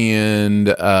youth and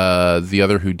the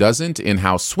other who doesn't, and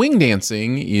how swing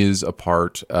dancing is a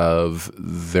part of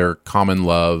their common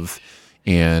love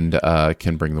and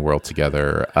can bring the world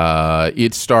together.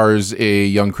 It stars a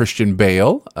young Christian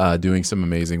Bale doing some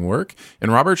amazing work,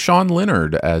 and Robert Sean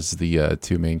Leonard as the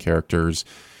 2 main characters.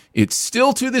 It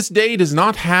still, to this day, does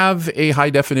not have a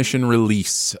high-definition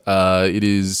release. It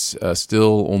is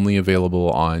still only available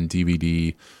on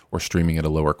DVD or streaming at a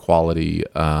lower quality.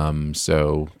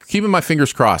 So keeping my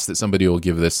fingers crossed that somebody will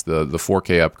give this the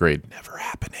 4K upgrade. Never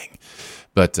happening.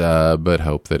 But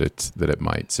hope that it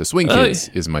might. So Swing Kids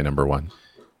is my number 1.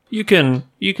 You can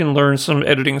learn some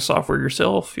editing software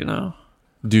yourself,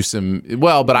 Do some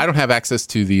but I don't have access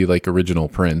to the like original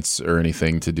prints or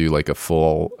anything to do like a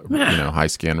full high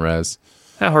scan res.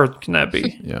 How hard can that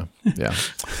be? Yeah.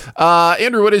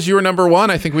 Andrew, what is your number 1?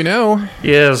 I think we know.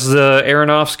 Yes,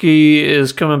 Aronofsky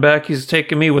is coming back. He's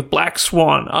taking me with Black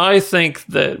Swan. I think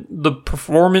that the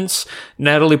performance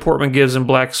Natalie Portman gives in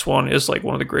Black Swan is like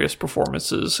one of the greatest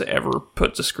performances ever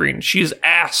put to screen. She's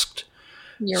asked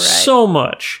so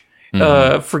much.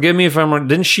 Forgive me if I'm wrong.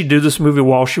 Didn't she do this movie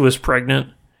while she was pregnant?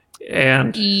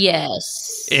 And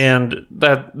yes, and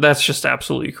that's just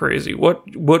absolutely crazy.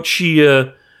 What she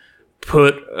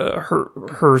put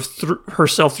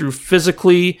herself through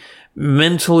physically,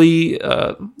 mentally.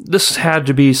 This had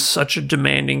to be such a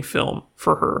demanding film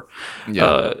for her.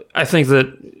 Yeah. I think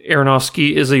that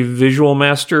Aronofsky is a visual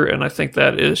master, and I think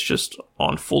that is just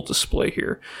on full display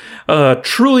here.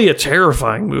 Truly a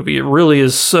terrifying movie. It really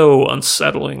is so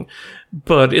unsettling,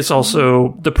 but it's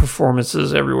also the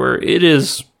performances everywhere. It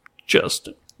is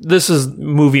this is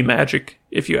movie magic,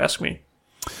 if you ask me.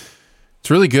 It's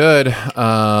really good.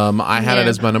 I had it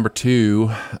as my number 2,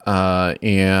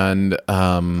 and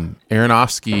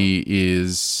Aronofsky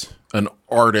is an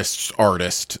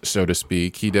artist, so to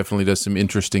speak. He definitely does some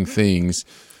interesting things.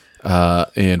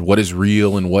 and what is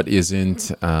real and what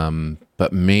isn't.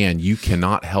 But man, you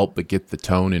cannot help but get the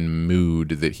tone and mood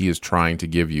that he is trying to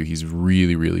give you. He's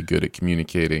really, really good at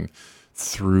communicating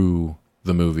through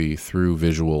the movie, through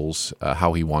visuals,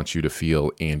 how he wants you to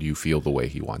feel, and you feel the way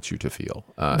he wants you to feel.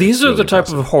 These are the type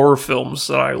of horror films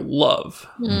that I love.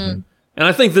 And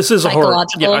I think this is a horror.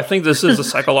 Yeah, I think this is a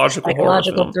psychological horror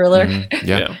film. thriller.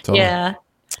 Yeah, totally. Yeah.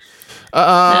 No,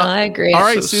 I agree. All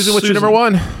right, Susan, what's your number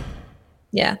one?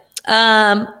 Yeah.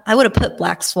 I would have put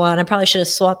Black Swan. I probably should have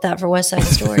swapped that for West Side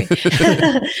Story.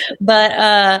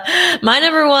 But my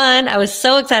number one, I was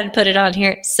so excited to put it on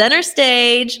here. Center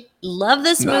Stage. Love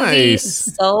this movie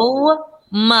so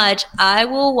much. I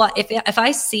will watch if I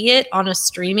see it on a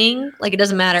streaming, like it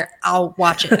doesn't matter, I'll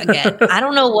watch it again. I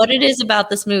don't know what it is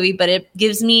about this movie, but it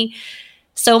gives me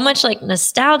so much like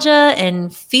nostalgia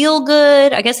and feel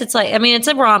good. I guess it's like, I mean, it's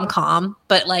a rom-com,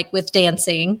 but like with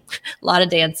dancing, a lot of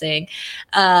dancing.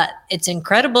 It's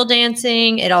incredible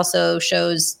dancing. It also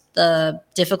shows the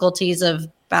difficulties of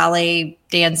ballet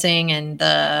dancing and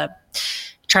the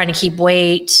trying to keep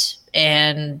weight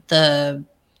and the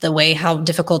way how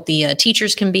difficult the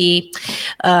teachers can be.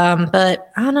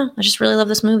 But I don't know. I just really love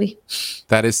this movie.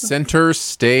 That is Center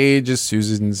Stage is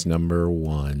Susan's number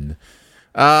one.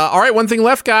 All right, one thing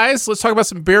left, guys. Let's talk about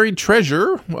some buried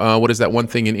treasure. What is that one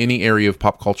thing in any area of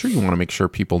pop culture you want to make sure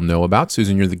people know about?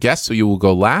 Susan, you're the guest, so you will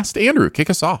go last. Andrew, kick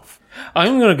us off.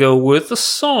 I'm going to go with a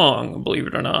song, believe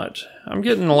it or not. I'm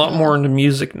getting a lot more into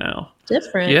music now.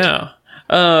 Different. Yeah.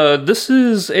 This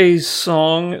is a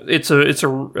song. It's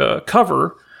a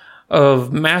cover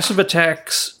of Massive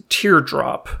Attack's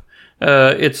Teardrop.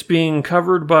 It's being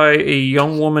covered by a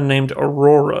young woman named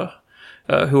Aurora,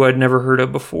 who I'd never heard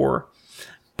of before.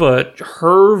 But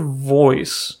her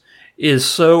voice is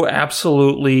so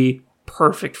absolutely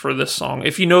perfect for this song.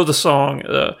 If you know the song,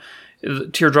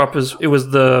 Teardrop was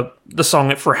the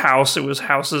song for House. It was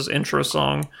House's intro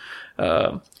song.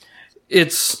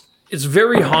 It's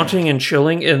very haunting and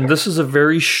chilling, and this is a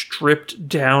very stripped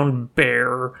down,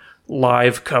 bare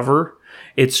live cover.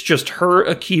 It's just her,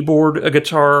 a keyboard, a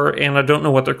guitar, and I don't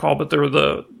know what they're called, but they're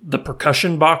the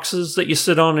percussion boxes that you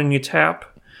sit on and you tap.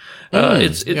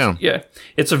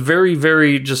 It's a very,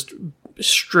 very just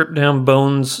stripped down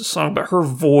bones song, but her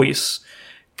voice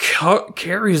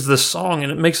carries the song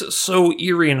and it makes it so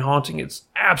eerie and haunting. It's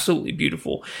absolutely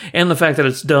beautiful. And the fact that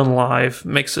it's done live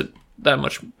makes it that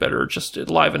much better, just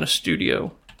live in a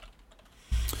studio.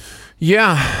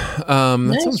 Yeah,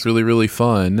 that sounds really, really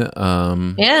fun.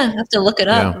 I have to look it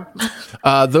up.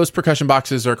 Those percussion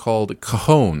boxes are called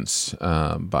cajones,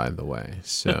 by the way.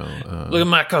 So look at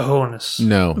my cajones.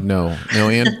 No,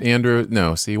 Andrew,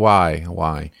 no. See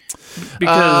why?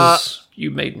 Because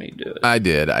you made me do it. I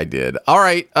did. All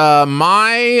right.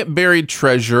 My buried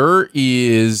treasure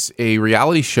is a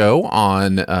reality show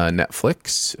on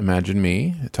Netflix. Imagine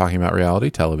me talking about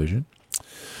reality television.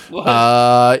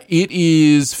 It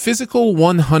is Physical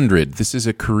 100. This is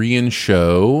a Korean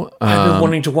show. I've been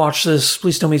wanting to watch this.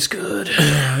 Please tell me it's good.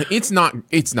 It's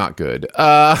not good.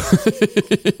 Oh.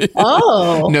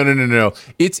 No.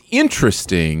 It's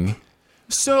interesting.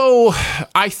 So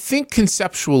I think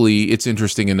conceptually it's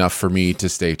interesting enough for me to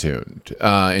stay tuned.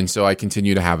 And so I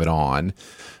continue to have it on.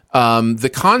 The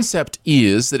concept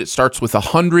is that it starts with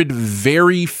 100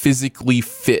 very physically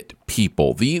fit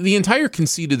people. The entire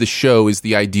conceit of the show is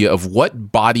the idea of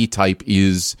what body type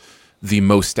is the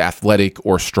most athletic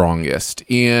or strongest.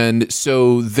 And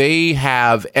so they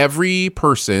have every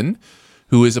person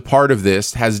who is a part of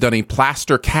this has done a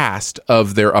plaster cast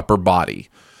of their upper body.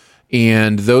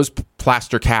 And those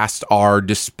plaster casts are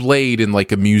displayed in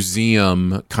like a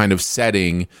museum kind of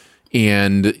setting.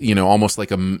 And, almost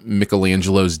like a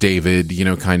Michelangelo's David,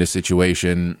 kind of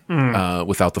situation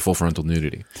without the full frontal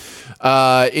nudity.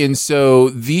 And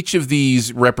so each of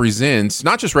these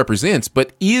not just represents,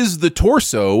 but is the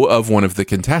torso of one of the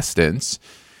contestants.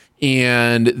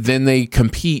 And then they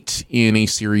compete in a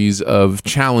series of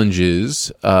challenges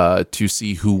to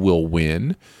see who will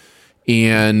win.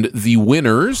 And the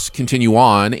winners continue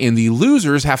on, and the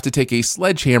losers have to take a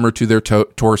sledgehammer to their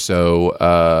torso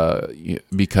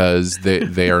because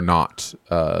they are not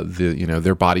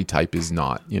their body type is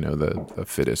not the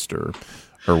fittest or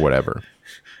whatever.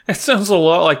 It sounds a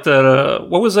lot like that.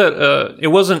 What was that? It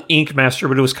wasn't Ink Master,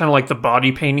 but it was kind of like the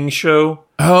body painting show.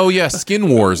 Oh yeah, Skin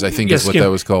Wars, I think is what that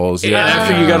was called. Yeah. And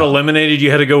after you got eliminated,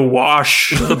 you had to go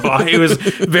wash the body. It was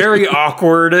very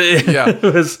awkward.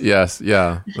 Yes,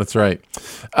 that's right.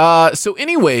 So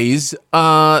anyways,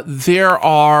 there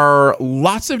are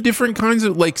lots of different kinds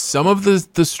of, like, some of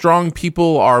the strong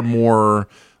people are more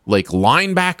like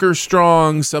linebacker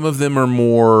strong. Some of them are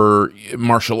more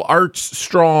martial arts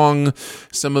strong.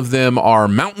 Some of them are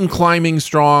mountain climbing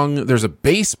strong. There's a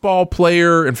baseball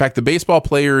player. In fact, the baseball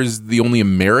player is the only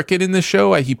American in the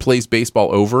show. He plays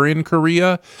baseball over in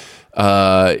Korea.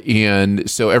 And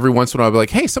so every once in a while I'll be like,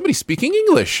 hey, somebody's speaking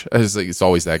English. It's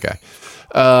always that guy.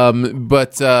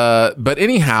 But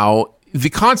anyhow, the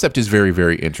concept is very,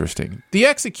 very interesting. The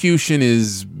execution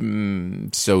is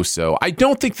so-so. I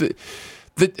don't think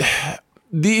that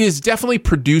is definitely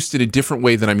produced in a different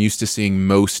way than I'm used to seeing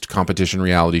most competition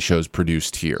reality shows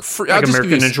produced here. Like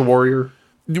American Ninja Warrior?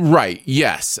 Right,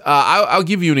 yes. I'll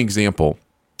give you an example.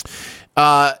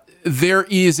 There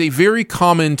is a very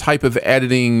common type of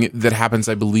editing that happens,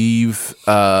 I believe,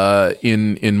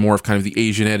 in more of kind of the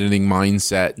Asian editing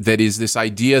mindset, that is this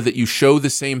idea that you show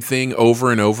the same thing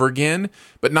over and over again,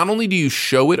 but not only do you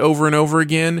show it over and over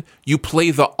again, you play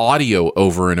the audio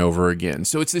over and over again.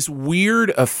 So it's this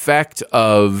weird effect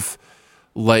of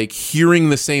like hearing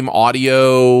the same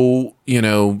audio,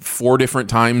 4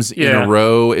 different times in a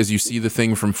row as you see the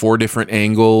thing from 4 different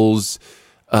angles.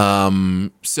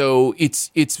 So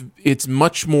it's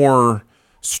much more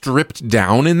stripped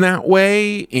down in that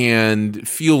way and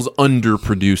feels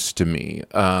underproduced to me.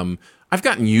 I've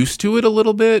gotten used to it a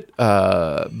little bit,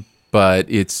 but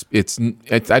it's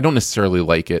I don't necessarily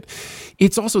like it.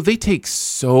 It's also, they take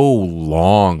so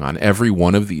long on every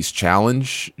one of these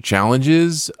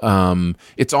challenges.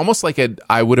 It's almost like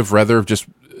I would have rather have just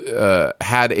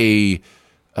had a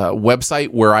website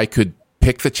where I could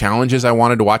pick the challenges I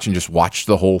wanted to watch and just watch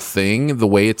the whole thing the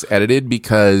way it's edited,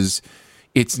 because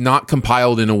it's not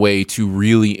compiled in a way to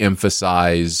really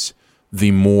emphasize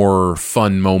the more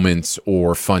fun moments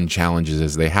or fun challenges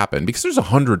as they happen, because there's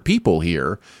 100 people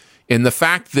here. And the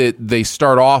fact that they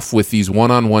start off with these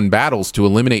one-on-one battles to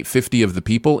eliminate 50 of the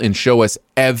people and show us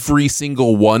every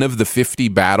single one of the 50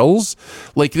 battles,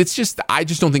 like, I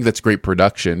just don't think that's great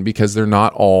production, because they're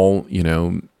not all,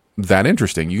 that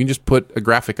interesting. You can just put a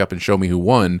graphic up and show me who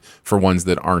won for ones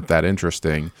that aren't that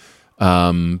interesting.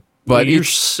 But you're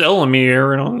selling me,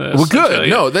 Aaron, on this. Well, good.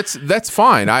 No, that's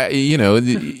fine.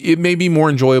 It may be more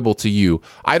enjoyable to you.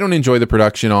 I don't enjoy the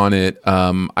production on it.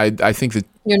 I think that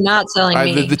you're not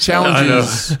selling me. The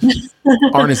challenges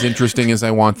aren't as interesting as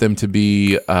I want them to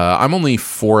be. I'm only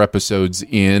 4 episodes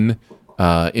in,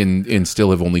 and still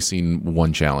have only seen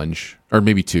 1 challenge, or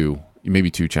maybe 2.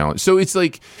 Maybe 2 challenges. So it's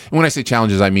like, when I say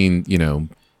challenges, I mean,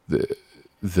 the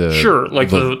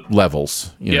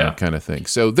levels, kind of thing.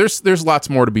 So there's lots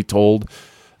more to be told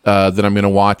that I'm going to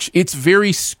watch. It's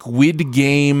very Squid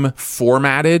Game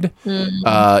formatted.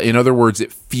 Mm-hmm. In other words,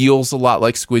 it feels a lot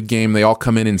like Squid Game. They all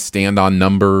come in and stand on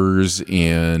numbers,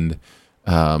 and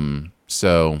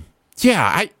so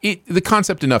yeah, the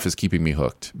concept enough is keeping me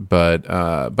hooked, but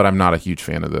I'm not a huge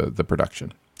fan of the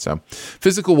production. So,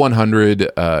 Physical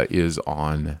 100 is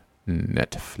on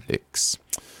Netflix.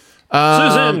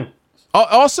 Susan!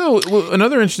 Also,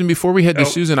 another interesting, before we head to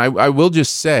Susan, I will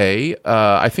just say,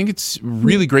 I think it's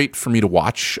really great for me to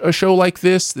watch a show like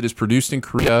this that is produced in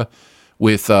Korea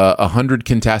with 100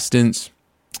 contestants.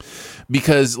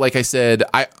 Because, like I said,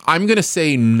 I'm going to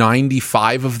say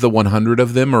 95 of the 100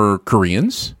 of them are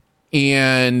Koreans.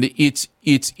 And it's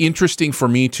interesting for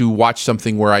me to watch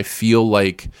something where I feel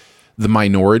like the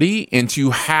minority, and to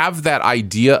have that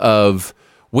idea of,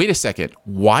 wait a second,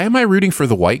 why am I rooting for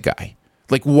the white guy?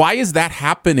 Like, why is that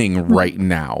happening right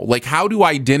now? Like, how do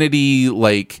identity,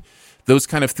 like, those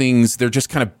kind of things, they're just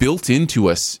kind of built into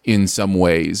us in some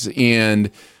ways. And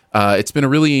it's been a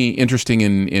really interesting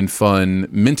and fun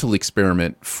mental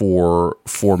experiment for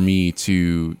me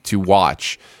to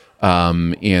watch.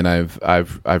 And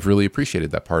I've really appreciated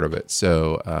that part of it.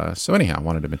 So anyhow, I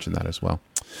wanted to mention that as well.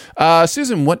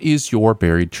 Susan, what is your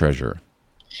buried treasure?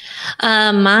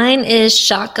 Mine is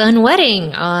Shotgun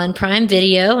Wedding on Prime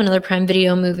Video, another Prime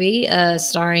Video movie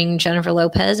starring Jennifer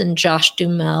Lopez and Josh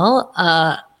Duhamel.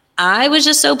 I was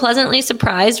just so pleasantly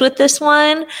surprised with this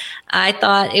one. I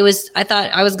thought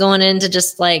I was going into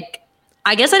just like,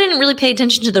 I guess I didn't really pay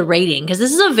attention to the rating, because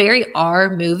this is a very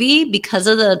R movie because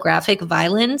of the graphic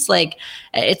violence. Like,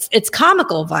 it's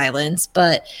comical violence,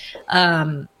 but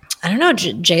I don't know.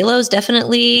 J-Lo's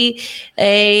definitely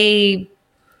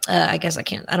I guess I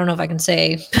don't know if I can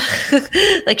say,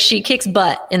 like, she kicks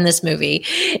butt in this movie,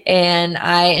 and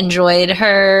I enjoyed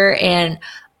her. And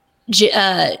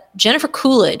Jennifer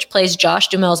Coolidge plays Josh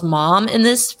Duhamel's mom in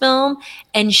this film,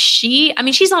 and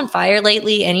she's on fire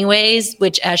lately anyways,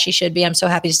 which, as she should be. I'm so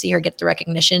happy to see her get the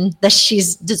recognition that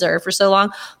she's deserved for so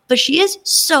long, but she is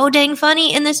so dang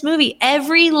funny in this movie.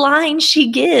 Every line she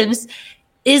gives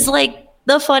is like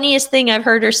the funniest thing I've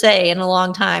heard her say in a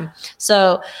long time.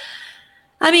 So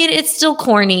I mean, it's still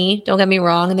corny, don't get me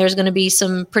wrong, and there's going to be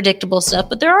some predictable stuff,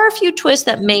 but there are a few twists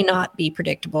that may not be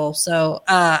predictable. So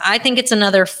I think it's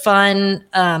another fun,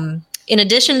 in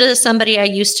addition to somebody I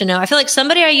used to know. I feel like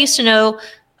somebody I used to know,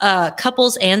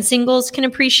 couples and singles can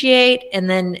appreciate, and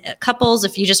then couples,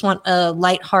 if you just want a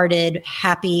lighthearted,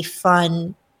 happy,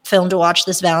 fun film to watch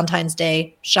this Valentine's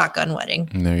Day, Shotgun Wedding.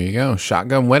 And there you go,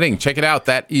 Shotgun Wedding. Check it out.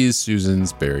 That is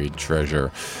Susan's Buried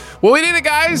Treasure. Well, we did it,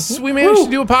 guys. We managed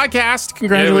to do a podcast.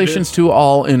 Congratulations to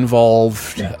all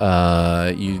involved.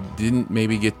 You didn't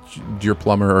maybe get your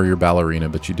plumber or your ballerina,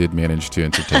 but you did manage to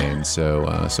entertain. So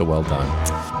well done.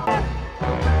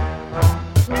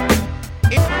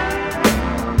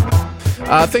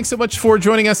 Thanks so much for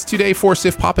joining us today for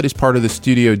Sif Pop. It is part of the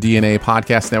Studio DNA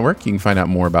podcast network. You can find out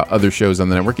more about other shows on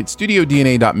the network at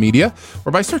studiodna.media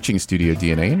or by searching Studio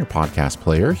DNA in your podcast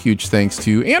player. Huge thanks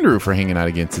to Andrew for hanging out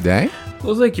again today.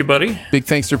 Well, thank you, buddy. Big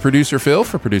thanks to producer Phil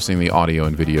for producing the audio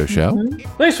and video show.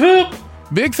 Thanks, Phil.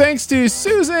 Big thanks to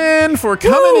Susan for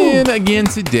coming in again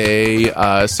today.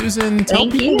 Susan, tell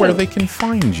people where they can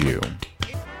find you.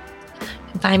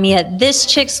 Find me at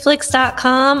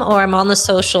thischicksflix.com, or I'm on the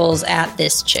socials at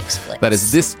thischicksflix. That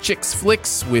is This Chicks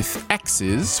Flicks with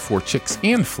X's for chicks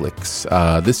and flicks.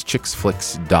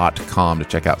 Thischicksflix.com to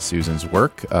check out Susan's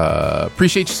work.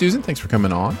 Appreciate you, Susan. Thanks for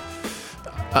coming on.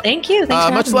 Thank you. Thanks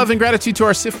for much having love me. and gratitude to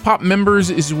our Sif Pop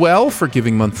members as well for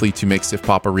giving monthly to make Sif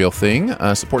Pop a real thing.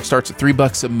 Support starts at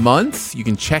 $3 a month. You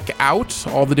can check out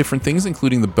all the different things,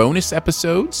 including the bonus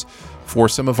episodes for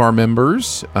some of our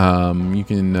members. You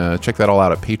can check that all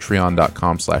out at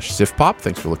patreon.com/SifPop.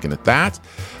 Thanks for looking at that.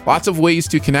 Lots of ways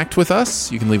to connect with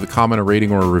us. You can leave a comment, a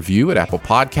rating, or a review at Apple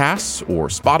Podcasts or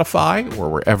Spotify or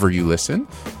wherever you listen.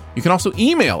 You can also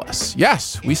email us.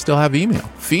 Yes, we still have email.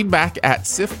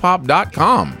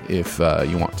 feedback@sifpop.com if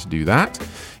you want to do that.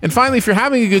 And finally, if you're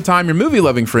having a good time, your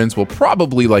movie-loving friends will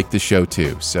probably like the show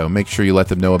too. So make sure you let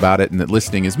them know about it and that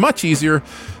listening is much easier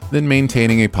than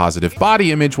maintaining a positive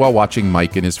body image while watching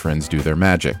Mike and his friends do their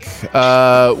magic.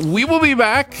 We will be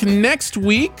back next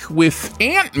week with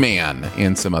Ant-Man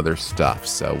and some other stuff.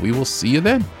 So we will see you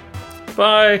then.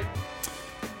 Bye.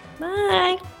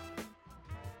 Bye.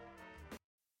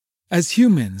 As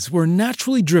humans, we're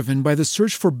naturally driven by the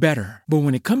search for better. But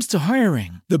when it comes to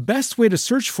hiring, the best way to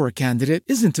search for a candidate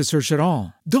isn't to search at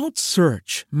all. Don't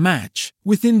search, match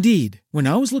with Indeed. When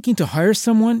I was looking to hire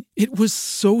someone, it was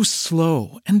so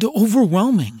slow and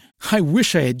overwhelming. I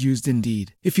wish I had used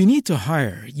Indeed. If you need to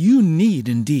hire, you need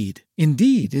Indeed.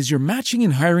 Indeed is your matching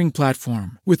and hiring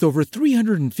platform with over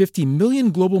 350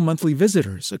 million global monthly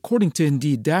visitors, according to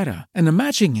Indeed data, and a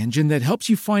matching engine that helps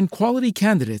you find quality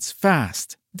candidates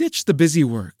fast. Ditch the busy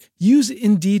work. Use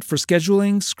Indeed for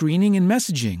scheduling, screening, and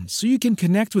messaging so you can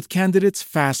connect with candidates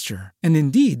faster. And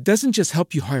Indeed doesn't just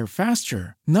help you hire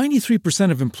faster. 93%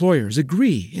 of employers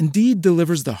agree Indeed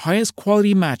delivers the highest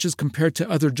quality matches compared to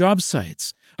other job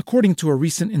sites, according to a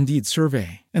recent Indeed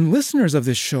survey. And listeners of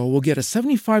this show will get a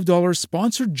 $75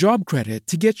 sponsored job credit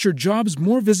to get your jobs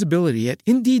more visibility at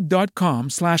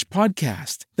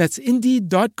Indeed.com/podcast. That's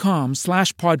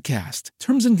Indeed.com/podcast.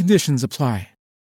 Terms and conditions apply.